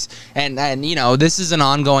plays and you know this is an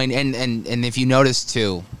ongoing and if you notice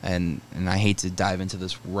too, and I hate to dive into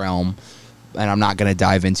this realm. And I'm not going to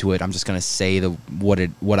dive into it. I'm just going to say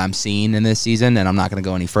what I'm seeing in this season, and I'm not going to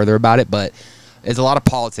go any further about it. But there's a lot of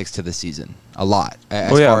politics to this season, a lot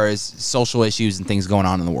as far as social issues and things going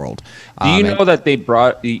on in the world. Do you know that they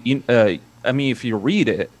brought? I mean, if you read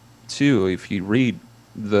it too, if you read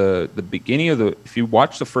the beginning of if you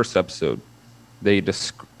watch the first episode, they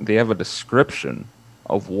have a description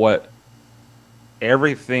of what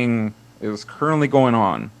everything is currently going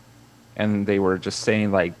on, and they were just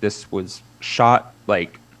saying like this was shot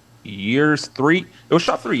like it was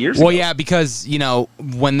shot 3 years ago. Well, yeah, because you know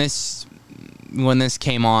when this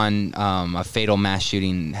came on, a fatal mass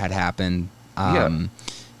shooting had happened, and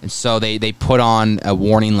so they put on a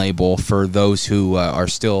warning label for those who are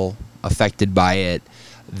still affected by it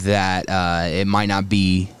that it might not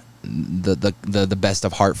be the best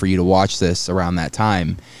of heart for you to watch this around that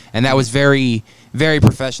time, and that was very, very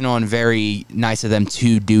professional and very nice of them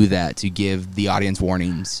to do that, to give the audience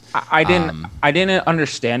warnings. I didn't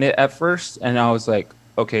understand it at first, and I was like,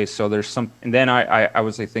 okay, so there's some, and then I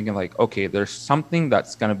was like thinking like, okay, there's something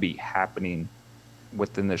that's gonna be happening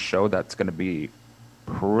within the show that's gonna be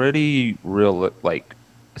pretty real, like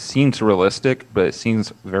seems realistic, but it seems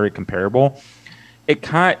very comparable.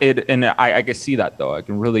 And I can see that though. I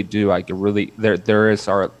can really there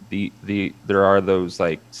are those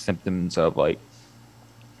like symptoms of like,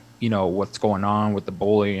 you know, what's going on with the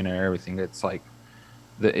bullying and everything. It's like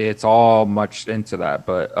it's all much into that,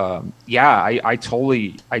 but I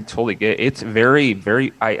totally get it. It's very,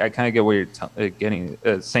 very. I kind of get what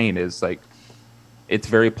you're saying is like it's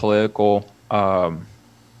very political.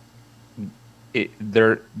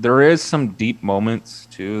 There is some deep moments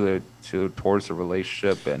too towards the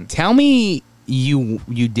relationship. And tell me you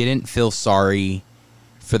didn't feel sorry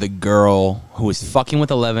for the girl who was fucking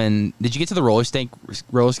with 11. Did you get to the roller skate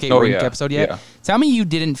rink episode yet? Yeah. Tell me you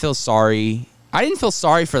didn't feel sorry I didn't feel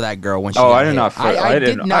sorry for that girl when she. I did not. I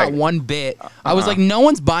did not one bit. I was like, no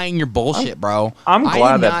one's buying your bullshit, bro. I'm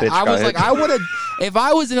glad that bitch. I was like, I would have. If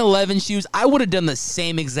I was in 11's shoes, I would have done the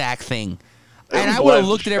same exact thing. And I would have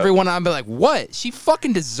looked at everyone and I'd be like, what? She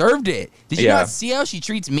fucking deserved it. Did you not see how she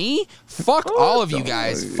treats me? Fuck all of you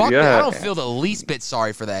guys. Fuck that. I don't feel the least bit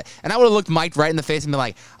sorry for that. And I would have looked Mike right in the face and been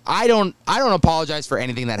like, I don't apologize for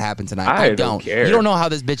anything that happened tonight. I don't care. You don't know how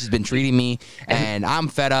this bitch has been treating me, and I'm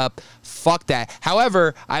fed up. Fuck that.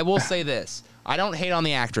 However, I will say this. I don't hate on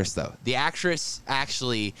the actress, though. The actress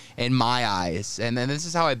actually, in my eyes, and this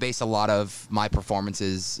is how I base a lot of my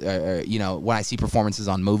performances, when I see performances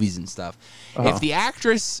on movies and stuff. If the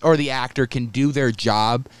actress or the actor can do their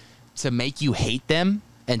job to make you hate them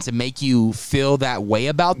and to make you feel that way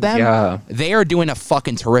about them, they are doing a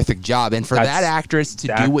fucking terrific job. And for that actress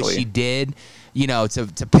to do what she did,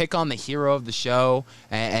 to pick on the hero of the show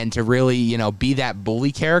and to really, be that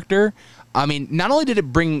bully character, I mean, not only did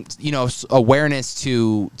it bring, awareness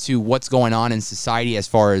to what's going on in society as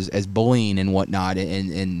far as bullying and whatnot,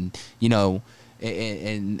 and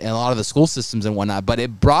in a lot of the school systems and whatnot, but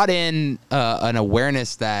it brought in an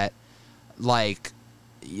awareness that, like,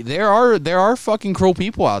 there are fucking cruel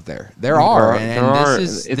people out there.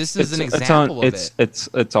 This is an example of it.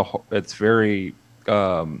 It's very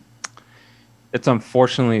it's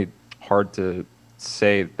unfortunately hard to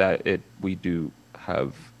say that we do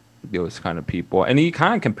have those kind of people, and you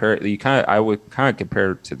kind of compare it. I would kind of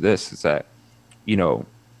compare it to this: is that I'm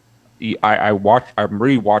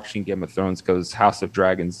rewatching Game of Thrones because House of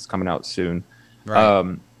Dragons is coming out soon,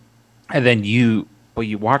 right? And then you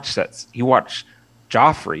watch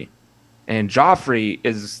Joffrey, and Joffrey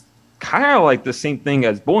is kind of like the same thing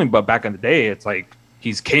as bullying, but back in the day, it's like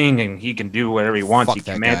he's king and he can do whatever he wants. He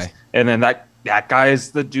commands, and then that guy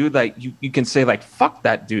is the dude that you can say like, fuck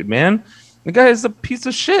that dude, man. The guy is a piece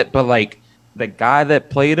of shit, but like the guy that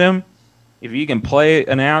played him, if you can play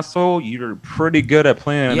an asshole, you're pretty good at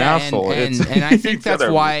playing an asshole. And I think that's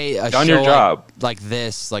why a done show your job. Like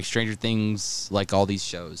this, like Stranger Things, like all these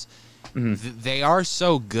shows, they are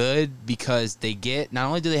so good because they get, not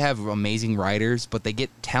only do they have amazing writers, but they get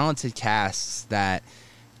talented casts that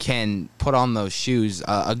can put on those shoes.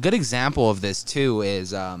 A good example of this too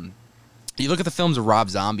is you look at the films of Rob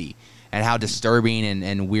Zombie and how disturbing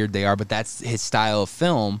and weird they are, but that's his style of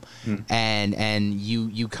film, and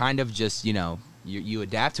you kind of just you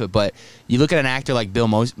adapt to it. But you look at an actor like Bill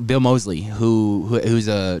Moseley, who's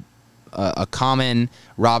a common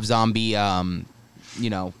Rob Zombie,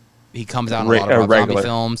 he comes out in a lot of Rob Zombie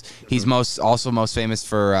films. He's most famous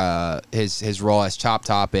for his role as Chop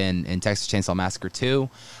Top in Texas Chainsaw Massacre 2.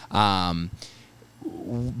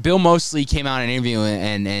 Bill Moseley came out in an interview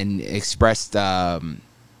and expressed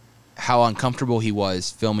how uncomfortable he was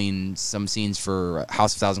filming some scenes for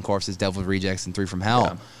House of Thousand Corpses, Devil's Rejects, and 3 from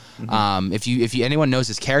Hell. Yeah. If anyone knows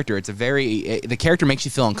his character, the character makes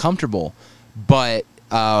you feel uncomfortable. But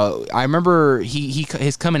I remember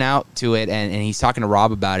he's coming out to it and he's talking to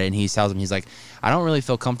Rob about it, and he tells him, he's like, I don't really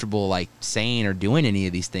feel comfortable like saying or doing any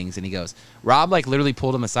of these things. And he goes, Rob like literally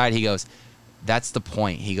pulled him aside. He goes, that's the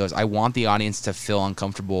point. He goes, I want the audience to feel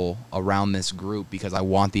uncomfortable around this group because I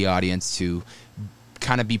want the audience to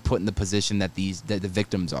kind of be put in the position that the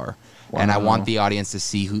victims are. Wow. And I want the audience to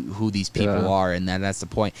see who these people are, and that's the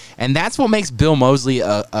point. And that's what makes Bill Moseley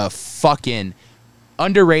a fucking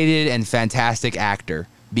underrated and fantastic actor,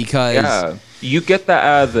 because you get that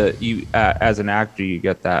out of as an actor, you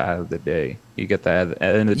get that out of the day. You get that at the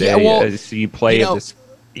end of the day. So you play this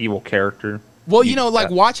evil character. Well,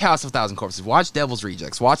 watch House of 1,000 Corpses, watch Devil's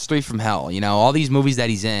Rejects, watch 3 from Hell, all these movies that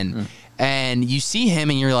he's in. And you see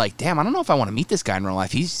him and you're like, damn, I don't know if I want to meet this guy in real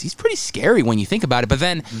life. He's pretty scary when you think about it. But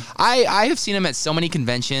then I have seen him at so many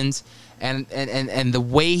conventions, and the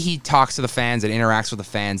way he talks to the fans and interacts with the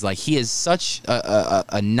fans, like, he is such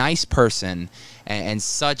a nice person, and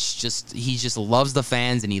he just loves the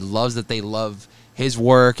fans, and he loves that they love his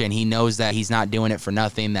work, and he knows that he's not doing it for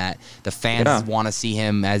nothing, that the fans want to see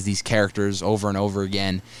him as these characters over and over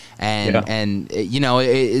again. And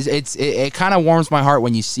it kind of warms my heart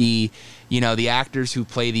when you see the actors who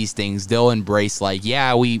play these things. They'll embrace, like,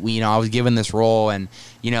 I was given this role, and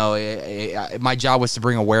my job was to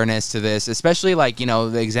bring awareness to this, especially like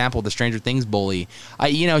the example, the Stranger Things bully.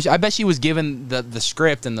 I bet she was given the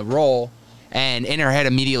script and the role, and in her head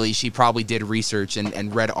immediately she probably did research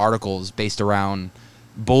and read articles based around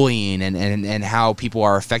bullying and how people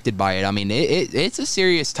are affected by it. I mean, it's a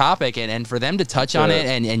serious topic, and for them to touch on it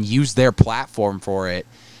and use their platform for it,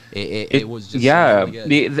 it was just really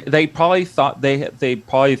good. They probably thought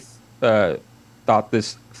thought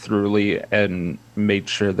this thoroughly and made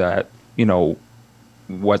sure that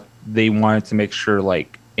what they wanted to make sure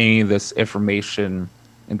like any of this information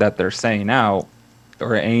that they're saying out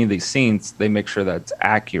or any of these scenes, they make sure that's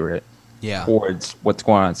accurate towards what's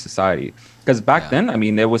going on in society. Because back then, I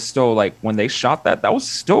mean, it was still like when they shot that was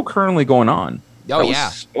still currently going on. Oh, that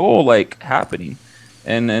was still like happening.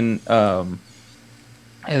 And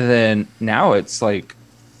then now it's like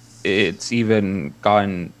it's even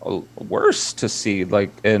gotten worse to see,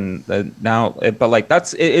 like, and now, but like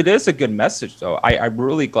it is a good message though. I'm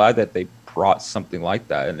really glad that they brought something like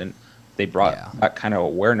that, and then they brought that kind of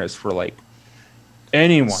awareness for like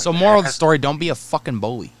anyone. So moral of the story: don't be a fucking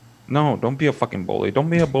bully. No, don't be a fucking bully. Don't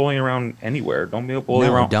be a bully around anywhere. Don't be a bully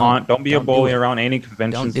around. Don't be a bully around any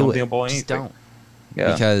conventions. Don't be a bully. Just don't.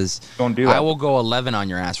 Yeah. Because don't do that. I will go 11 on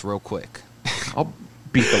your ass real quick. I'll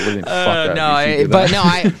beat the living fuck out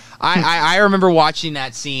of you. I remember watching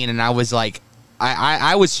that scene and I was like,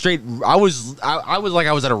 I was like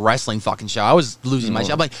I was at a wrestling fucking show. I was losing my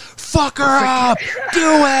shit. I'm like, fuck her up,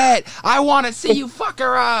 do it. I want to see you fuck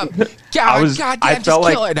her up. God, just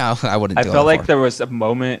kill her. No, I wouldn't. I felt like there was a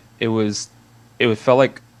moment. It felt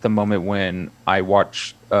like the moment when I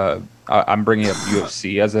watched. I'm bringing up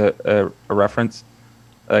UFC as a reference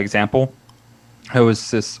example. It was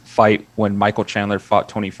this fight when Michael Chandler fought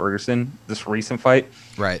Tony Ferguson. This recent fight,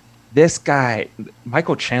 right? This guy,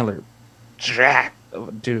 Michael Chandler, jack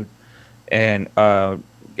dude, and a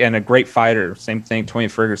great fighter. Same thing, Tony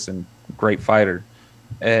Ferguson, great fighter,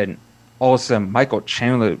 and all of a sudden Michael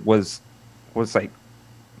Chandler was like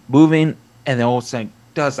moving, and then all of a sudden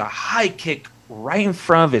does a high kick right in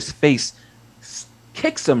front of his face,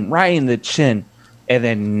 kicks him right in the chin, and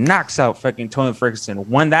then knocks out fucking Tony Ferguson.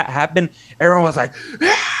 When that happened, everyone was like,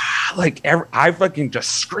 ah! Like I fucking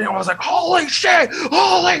just screamed. I was like, holy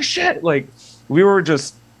shit! Like we were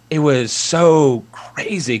just. It was so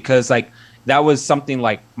crazy because like that was something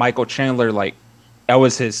like Michael Chandler, like that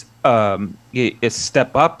was his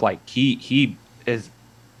step up. Like he is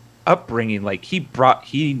upbringing. Like he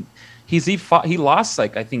lost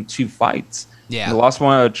like I think 2 fights. Yeah, he lost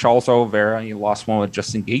one with Charles Oliveira and he lost one with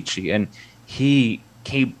Justin Gaethje, and he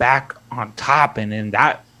came back on top, and then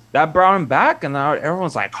that brought him back, and now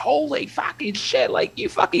everyone's like, holy fucking shit! Like you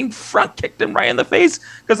fucking front kicked him right in the face,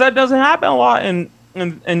 because that doesn't happen a lot in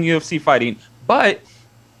UFC fighting. But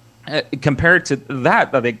compared to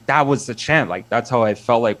that, I think that was the chant. Like that's how I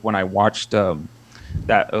felt like when I watched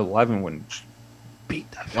that 11 when beat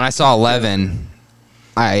that. When I saw 11.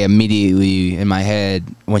 I immediately, in my head,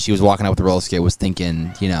 when she was walking up with the roller skate, was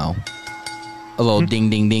thinking, you know, a little ding,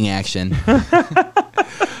 ding, ding action.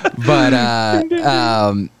 But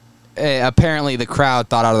apparently the crowd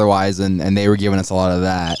thought otherwise, and they were giving us a lot of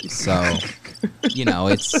that. So, you know,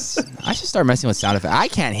 I should start messing with sound effects. I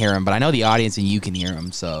can't hear them, but I know the audience and you can hear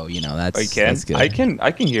them. So, you know, that's good. I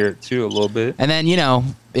can hear it too a little bit. And then, you know,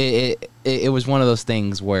 it was one of those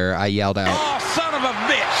things where I yelled out, "Oh, son of a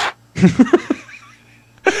bitch!"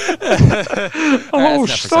 Oh,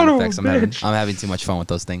 son of a bitch. I'm having too much fun with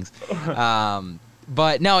those things.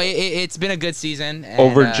 But no, it's been a good season. And,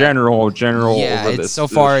 over general. Yeah, over so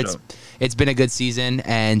far it's been a good season,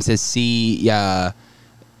 and to see, you know,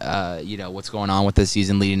 what's going on with this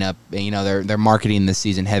season leading up. You know, they're marketing this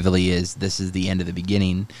season heavily as this is the end of the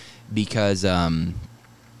beginning, because the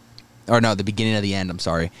beginning of the end. I'm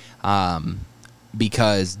sorry.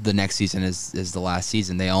 Because the next season is the last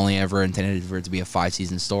season. They only ever intended for it to be a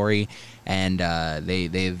 5-season story, and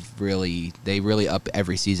they really up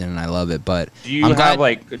every season, and I love it. But do you have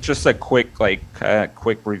like just a quick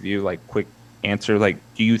review, like quick answer? Like,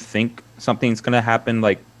 do you think something's gonna happen?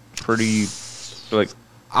 Like, pretty like.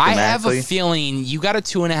 I have a feeling you got a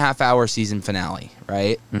 2.5-hour season finale,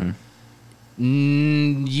 right?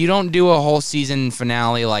 Mm-hmm. You don't do a whole season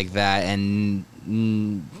finale like that, and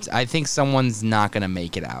I think someone's not going to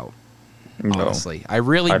make it out. No, honestly, I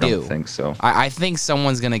really do. I don't think so. I think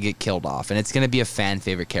someone's going to get killed off, and it's going to be a fan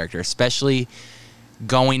favorite character, especially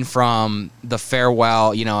going from the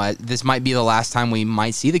farewell. You know, this might be the last time we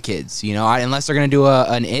might see the kids. You know, unless they're going to do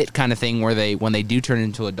an It kind of thing where when they do turn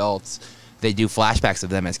into adults, they do flashbacks of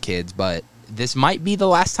them as kids. But this might be the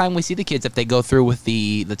last time we see the kids if they go through with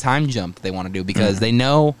the time jump they want to do, because they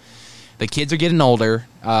know the kids are getting older,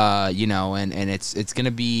 you know, and it's going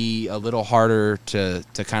to be a little harder to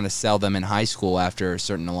kind of sell them in high school after a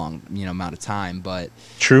certain amount of time. But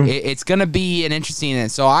true, it's going to be an interesting.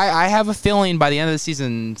 So I have a feeling by the end of the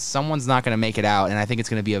season, someone's not going to make it out, and I think it's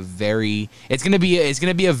going to be a very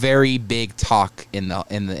big talk in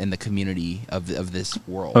the community of this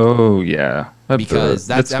world. Oh yeah, because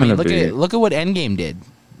that's. I mean, look at what Endgame did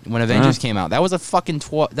when Avengers came out. That was a fucking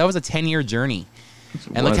that was a 10-year journey.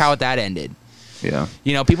 And look how that ended. Yeah.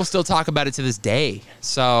 You know, people still talk about it to this day.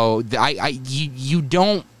 So you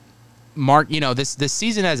don't mark. You know, this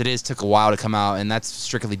season as it is took a while to come out, and that's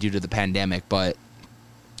strictly due to the pandemic. But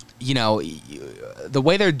you know, the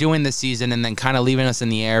way they're doing this season, and then kind of leaving us in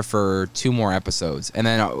the air for 2 more episodes, and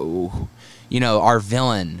then you know, our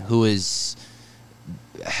villain who is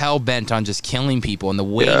hell bent on just killing people and the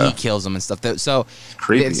way he kills them and stuff. So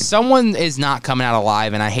someone is not coming out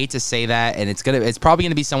alive, and I hate to say that, and it's probably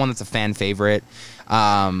gonna be someone that's a fan favorite.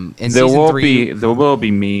 There will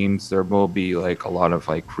be memes. There will be like a lot of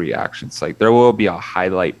like reactions. Like there will be a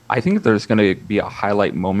highlight. I think there's gonna be a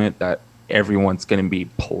highlight moment that everyone's gonna be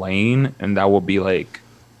playing, and that will be like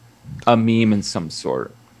a meme in some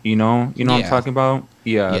sort. You know what I'm talking about?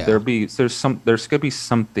 Yeah. There's gonna be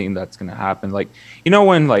something that's gonna happen. Like, you know,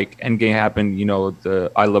 when like Endgame happened, you know,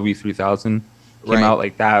 the I Love You 3000 came out,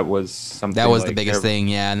 like that was something. That was like the biggest thing,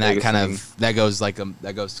 yeah, and that kind of that goes a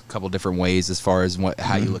couple different ways as far as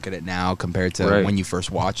how you look at it now compared to when you first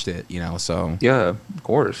watched it, you know. So yeah, of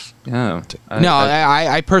course, yeah.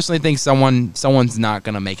 I personally think someone's not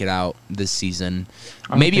gonna make it out this season.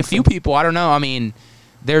 Maybe a few people. I don't know. I mean,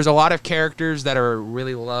 there's a lot of characters that are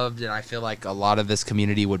really loved, and I feel like a lot of this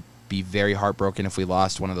community would be very heartbroken if we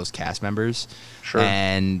lost one of those cast members. Sure.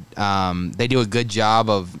 And they do a good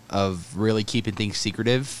job of really keeping things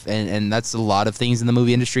secretive, and that's a lot of things in the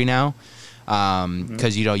movie industry now.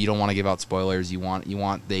 Because you know, you don't want to give out spoilers. You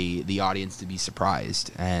want the audience to be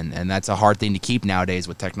surprised, and that's a hard thing to keep nowadays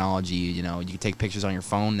with technology. You know, you can take pictures on your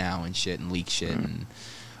phone now and shit and leak shit and.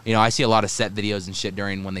 You know, I see a lot of set videos and shit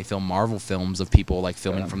during when they film Marvel films of people like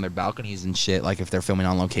filming from their balconies and shit, like if they're filming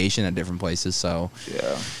on location at different places. So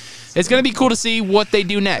it's gonna be cool to see what they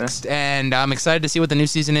do next, and I'm excited to see what the new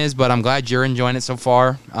season is. But I'm glad you're enjoying it so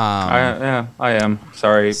far. I am.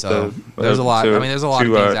 Sorry. So there's a lot. I mean, there's a lot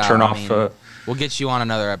of things out. Turn off. I mean, we'll get you on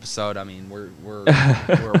another episode. I mean, we're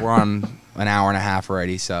on an hour and a half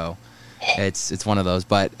already, so. It's one of those,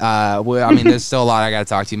 but I mean, there's still a lot I gotta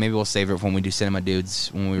talk to you. Maybe we'll save it for when we do Cinema Dudes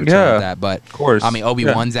when we return with that. But of course, I mean,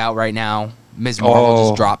 Obi-Wan's out right now. Ms. Marvel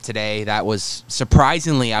just dropped today. That was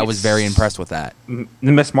surprisingly, I was very impressed with that.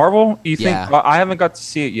 Ms. Marvel, you think? I haven't got to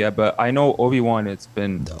see it yet, but I know Obi-Wan. It's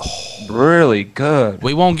been really good.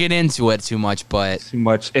 We won't get into it too much, but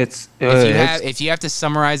It's if you have to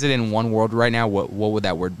summarize it in one word right now, what would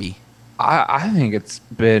that word be? I think it's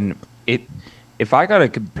been it. If I gotta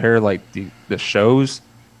compare like the shows,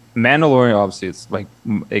 Mandalorian obviously it's like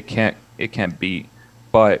it can't beat,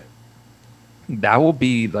 but that will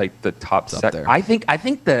be like the top set. I think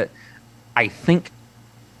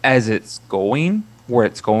as it's going where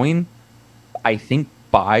it's going, I think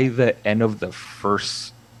by the end of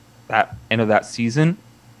that season,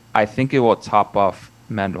 I think it will top off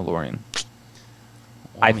Mandalorian.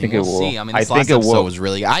 I think it will. See. I mean, this last episode was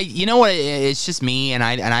really. You know what? It's just me, and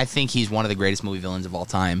I think he's one of the greatest movie villains of all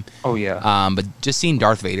time. Oh yeah. But just seeing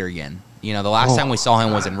Darth Vader again. You know, the last time we saw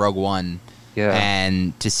him was in Rogue One. Yeah.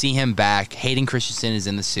 And to see him back, Hayden Christensen is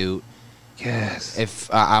in the suit. Yes.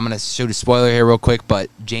 If I'm gonna shoot a spoiler here real quick, but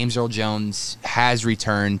James Earl Jones has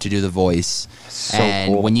returned to do the voice. So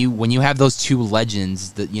and cool. when you have those two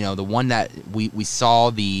legends, the one that we saw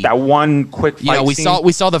that one quick fight scene.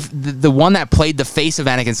 we saw the one that played the face of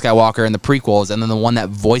Anakin Skywalker in the prequels, and then the one that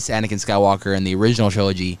voiced Anakin Skywalker in the original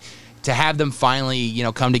trilogy. To have them finally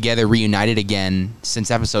come together, reunited again since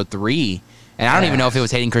Episode 3. And I don't even know if it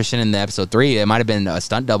was Hayden Christensen in the Episode 3. It might have been a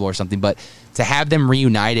stunt double or something. But to have them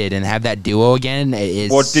reunited and have that duo again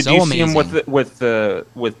is did so you amazing. see him with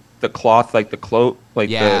the cloth, like the cloak, like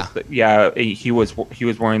he was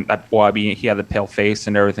wearing that. Well, I mean, he had the pale face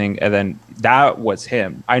and everything, and then that was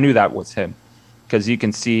him. I knew that was him because you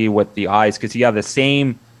can see with the eyes, because he had the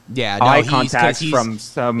same. Eye contact from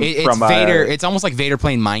Vader. It's almost like Vader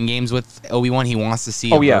playing mind games with Obi-Wan. He wants to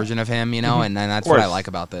see a version of him, and that's what I like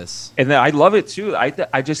about this. And then I love it too.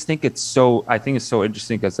 I just think it's so. I think it's so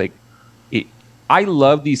interesting because I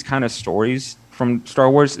love these kind of stories from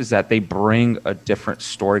Star Wars. Is that they bring a different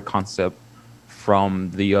story concept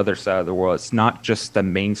from the other side of the world. It's not just the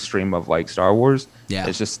mainstream of like Star Wars. Yeah,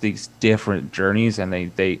 it's just these different journeys, and they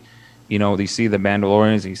see the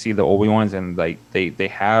Mandalorians, and you see the Obi-Wans, and like they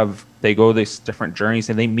go these different journeys,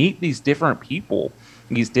 and they meet these different people,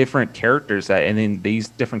 these different characters, and then these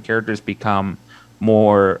different characters become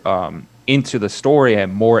more into the story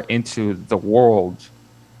and more into the world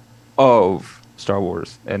of Star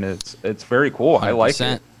Wars, and it's very cool. 100%. I like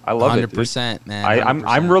it. I love 100%, it. 100%,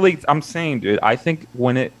 man. I'm saying, dude. I think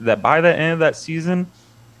by the end of that season,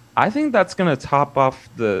 I think that's gonna top off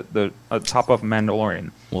the top of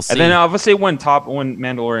Mandalorian. We'll see. And then obviously when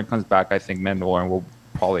Mandalorian comes back, I think Mandalorian will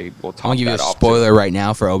top. I'm gonna give you a spoiler right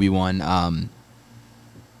now for Obi-Wan.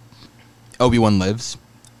 Obi-Wan lives,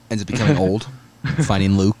 ends up becoming old,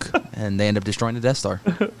 finding Luke, and they end up destroying the Death Star.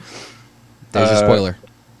 There's a spoiler.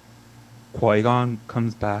 Qui-Gon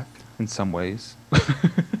comes back in some ways.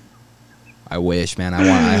 I wish, man.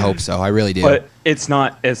 I hope so. I really do. But it's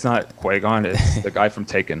not Qui-Gon. It's the guy from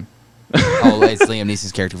Taken. Oh, it's Liam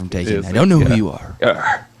Neeson's character from Taken. I don't know who you are.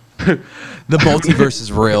 The multiverse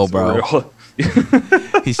is real, bro.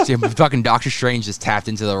 He's fucking Doctor Strange just tapped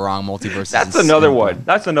into the wrong multiverse. That's another one.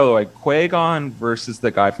 Qui-Gon versus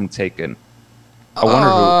the guy from Taken. I wonder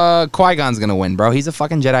who. Qui-Gon's gonna win, bro. He's a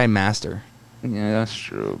fucking Jedi master. Yeah, that's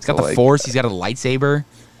true. He's got the Force. He's got a lightsaber.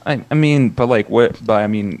 I mean, but like what? But I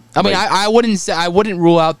mean, I wouldn't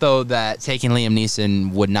rule out though that taking Liam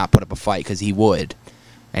Neeson would not put up a fight, because he would,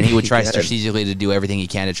 and he would try strategically to do everything he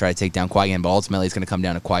can to try to take down Qui-Gon. But ultimately, it's going to come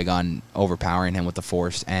down to Qui-Gon overpowering him with the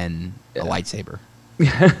Force and a lightsaber.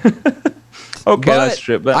 Okay, that's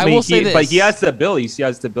true. But I will say this. But he has the abilities. He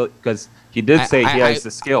has the ability, because he did say he has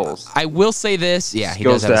the skills. I will say this. Yeah, he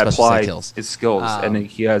skills does have that special apply skills. his skills, and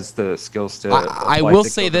he has the skills to. I will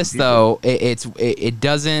say this though. It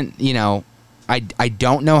doesn't. You know, I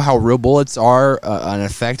don't know how real bullets are an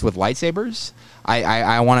effect with lightsabers.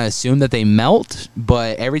 I want to assume that they melt,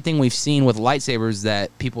 but everything we've seen with lightsabers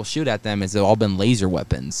that people shoot at them has all been laser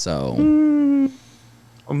weapons. So.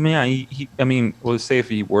 Oh man, I mean, well, say if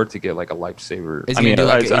he were to get like a lightsaber,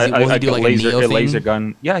 will he do a laser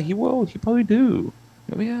gun. Yeah, he will. He probably do.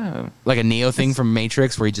 Oh, yeah, like a Neo thing from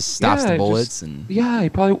Matrix, where he just stops the bullets he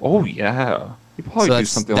probably. Oh yeah, he probably do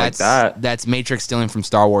something like that. That's Matrix stealing from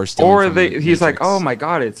Star Wars. He's like, oh my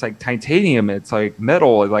god, it's like titanium. It's like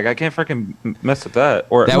metal. Like I can't freaking mess with that.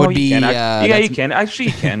 Or that would be. He can.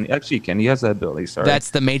 Actually, he can. He has that ability. Sorry.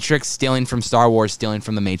 That's the Matrix stealing from Star Wars, stealing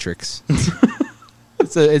from the Matrix.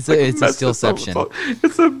 It's a stealception.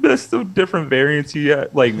 It's a mess of different variants.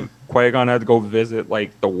 Like Qui-Gon had to go visit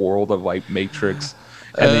like the world of like Matrix,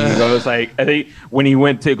 and then he goes like, I think when he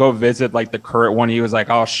went to go visit like the current one, he was like,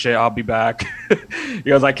 "Oh shit, I'll be back." He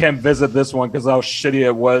goes, "I can't visit this one because how shitty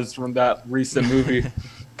it was from that recent movie."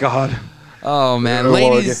 God. Oh man,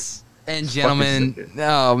 ladies and gentlemen.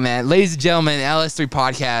 Oh man, ladies and gentlemen, LS3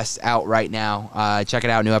 podcast out right now. Check it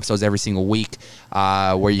out. New episodes every single week.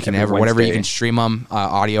 Where you can whatever you can stream them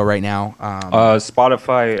audio right now.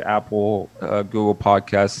 Spotify, Apple, Google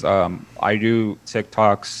Podcasts. I do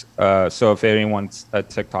TikToks. So if anyone's a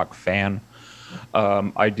TikTok fan,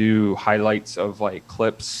 I do highlights of like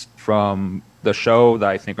clips from the show that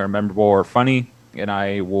I think are memorable or funny, and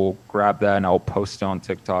I will grab that and I'll post it on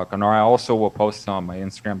TikTok. And I also will post it on my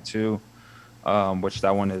Instagram too, which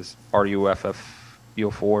that one is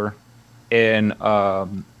RUFFEO4. And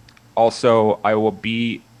also, I will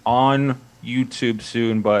be on YouTube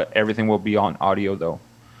soon, but everything will be on audio though.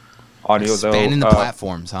 Expanding the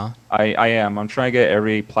platforms, huh? I am. I'm trying to get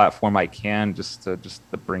every platform I can just to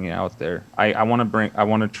bring it out there. I want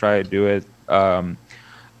to try to do it.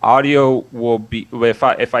 Audio will be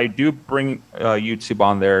if I do bring YouTube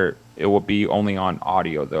on there, it will be only on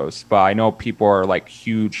audio though. But I know people are like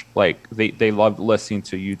huge, like they love listening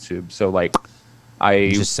to YouTube. So like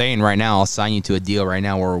I'm just saying right now, I'll sign you to a deal right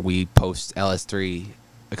now where we post LS3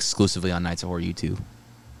 exclusively on Nights of Horror YouTube.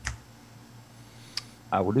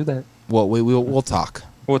 I will do that. Well, we'll talk.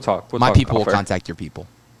 We'll talk. My people will contact your people.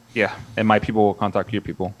 Yeah, and my people will contact your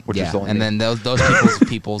people. Which is only and then those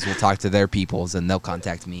people's will talk to their peoples, and they'll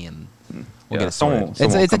contact me, and we'll get it sorted.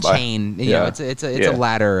 It's a chain. You know, it's a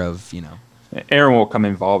ladder of, you know. Aaron will come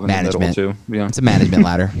involved in management. The middle too. Yeah. It's a management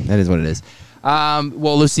ladder. That is what it is.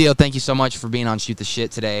 Well, Lucio, thank you so much for being on Shoot the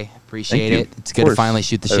Shit today. Appreciate it. It's good to finally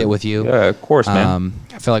shoot the shit with you. Yeah, of course, man.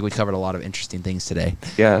 I feel like we covered a lot of interesting things today.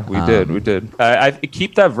 Yeah, we did. I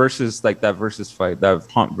keep that versus fight, that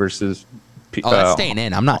Hunt versus. That's staying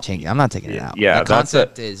in. I'm not changing. I'm not taking it out. Yeah, the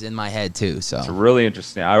concept is in my head too. So it's really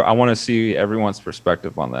interesting. I want to see everyone's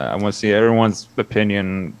perspective on that. I want to see everyone's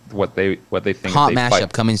opinion, what they think. Hot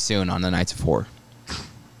mashup coming soon on the Nights of Horror.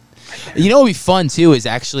 You know what would be fun too is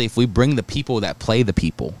actually if we bring the people that play the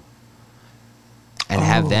people and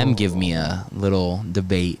have them give me a little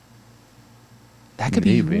debate. That could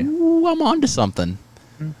be. Ooh, I'm on to something.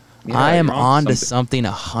 Yeah, I am on to something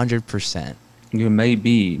 100%. You may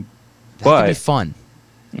be. That could be fun.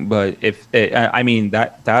 But if I mean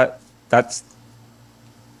that's that's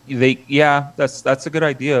a good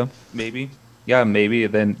idea. Maybe. Yeah, maybe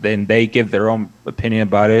then they give their own opinion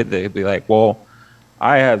about it. They'd be like, well,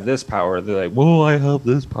 I have this power. They're like, well, I have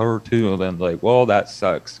this power too. And then like, well, that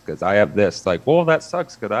sucks because I have this. Like, well, that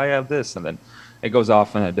sucks because I have this. And then it goes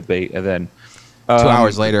off in a debate. And then 2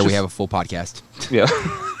 hours later, we have a full podcast. Yeah.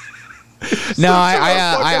 No,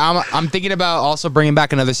 I'm thinking about also bringing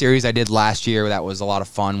back another series I did last year that was a lot of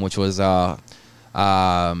fun, which was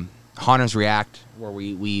Haunters React, where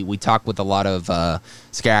we talk with a lot of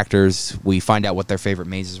scare actors. We find out what their favorite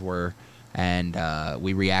mazes were, and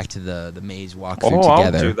we react to the maze walkthrough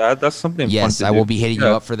together. I'll do that. That's something. Yes, fun to I do. will be hitting you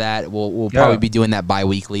up for that. We'll probably be doing that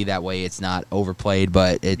bi-weekly. That way, it's not overplayed.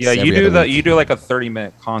 But it's you do that. You do like a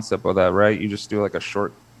 30-minute concept of that, right? You just do like a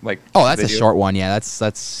short that's video. a short one. Yeah,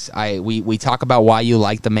 we talk about why you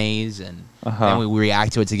like the maze, and then we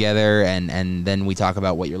react to it together, and then we talk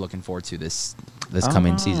about what you're looking forward to this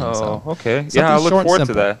coming season. So okay, I look forward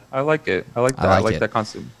to that. I like it. I like that. I like that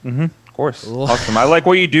concept. Of course, awesome. I like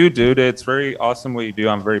what you do, dude. It's very awesome what you do.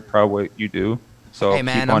 I'm very proud of what you do. So hey,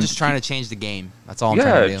 man, I'm just trying to change the game. That's all I'm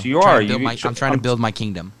trying to do. You are. I'm trying to build my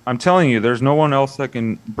kingdom. I'm telling you, there's no one else that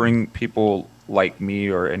can bring people like me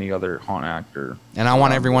or any other haunt actor. And I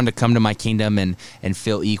want everyone to come to my kingdom and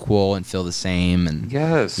feel equal and feel the same. And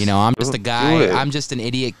yes, I'm just a guy. I'm just an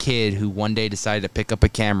idiot kid who one day decided to pick up a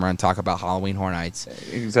camera and talk about Halloween Horror Nights.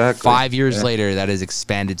 Exactly. 5 years later, that has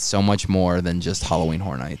expanded so much more than just Halloween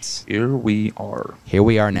Horror Nights. Here we are. Here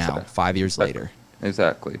we are now, 5 years later.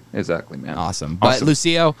 Exactly, man. Awesome. But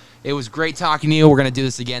Lucio, it was great talking to you. We're gonna do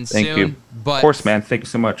this again soon. Thank you. But of course, man. Thank you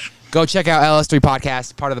so much. Go check out LS3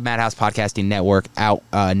 Podcast, part of the Madhouse Podcasting Network. Out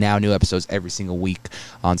now, new episodes every single week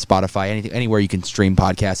on Spotify, anywhere you can stream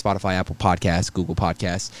podcasts. Spotify, Apple Podcasts, Google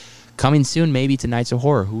Podcasts. Coming soon, maybe to Nights of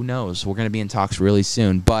Horror. Who knows? We're gonna be in talks really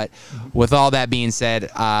soon. But with all that being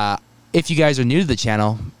said, if you guys are new to the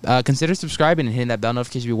channel, consider subscribing and hitting that bell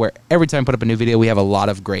notification to be aware every time I put up a new video. We have a lot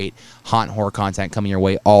of great haunt horror content coming your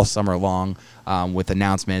way all summer long, with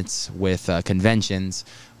announcements, with conventions,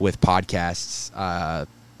 with podcasts,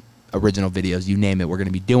 original videos, you name it. We're going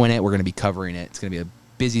to be doing it. We're going to be covering it. It's going to be a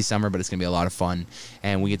busy summer, but it's going to be a lot of fun,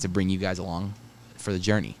 and we get to bring you guys along for the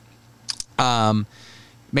journey.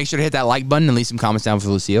 Make sure to hit that like button and leave some comments down for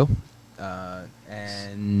Lucio.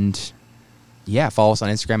 And yeah, follow us on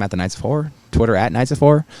Instagram at the Nights of Horror, Twitter at Nights of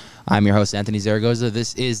Horror. I'm your host, Anthony Zaragoza.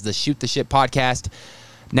 This is the Shoot the Shit podcast.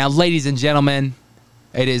 Now, ladies and gentlemen,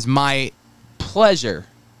 it is my pleasure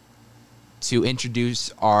to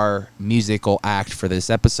introduce our musical act for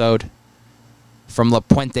this episode. From La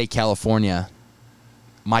Puente, California,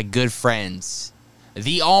 my good friends,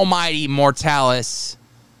 the almighty Mortalis.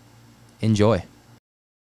 Enjoy.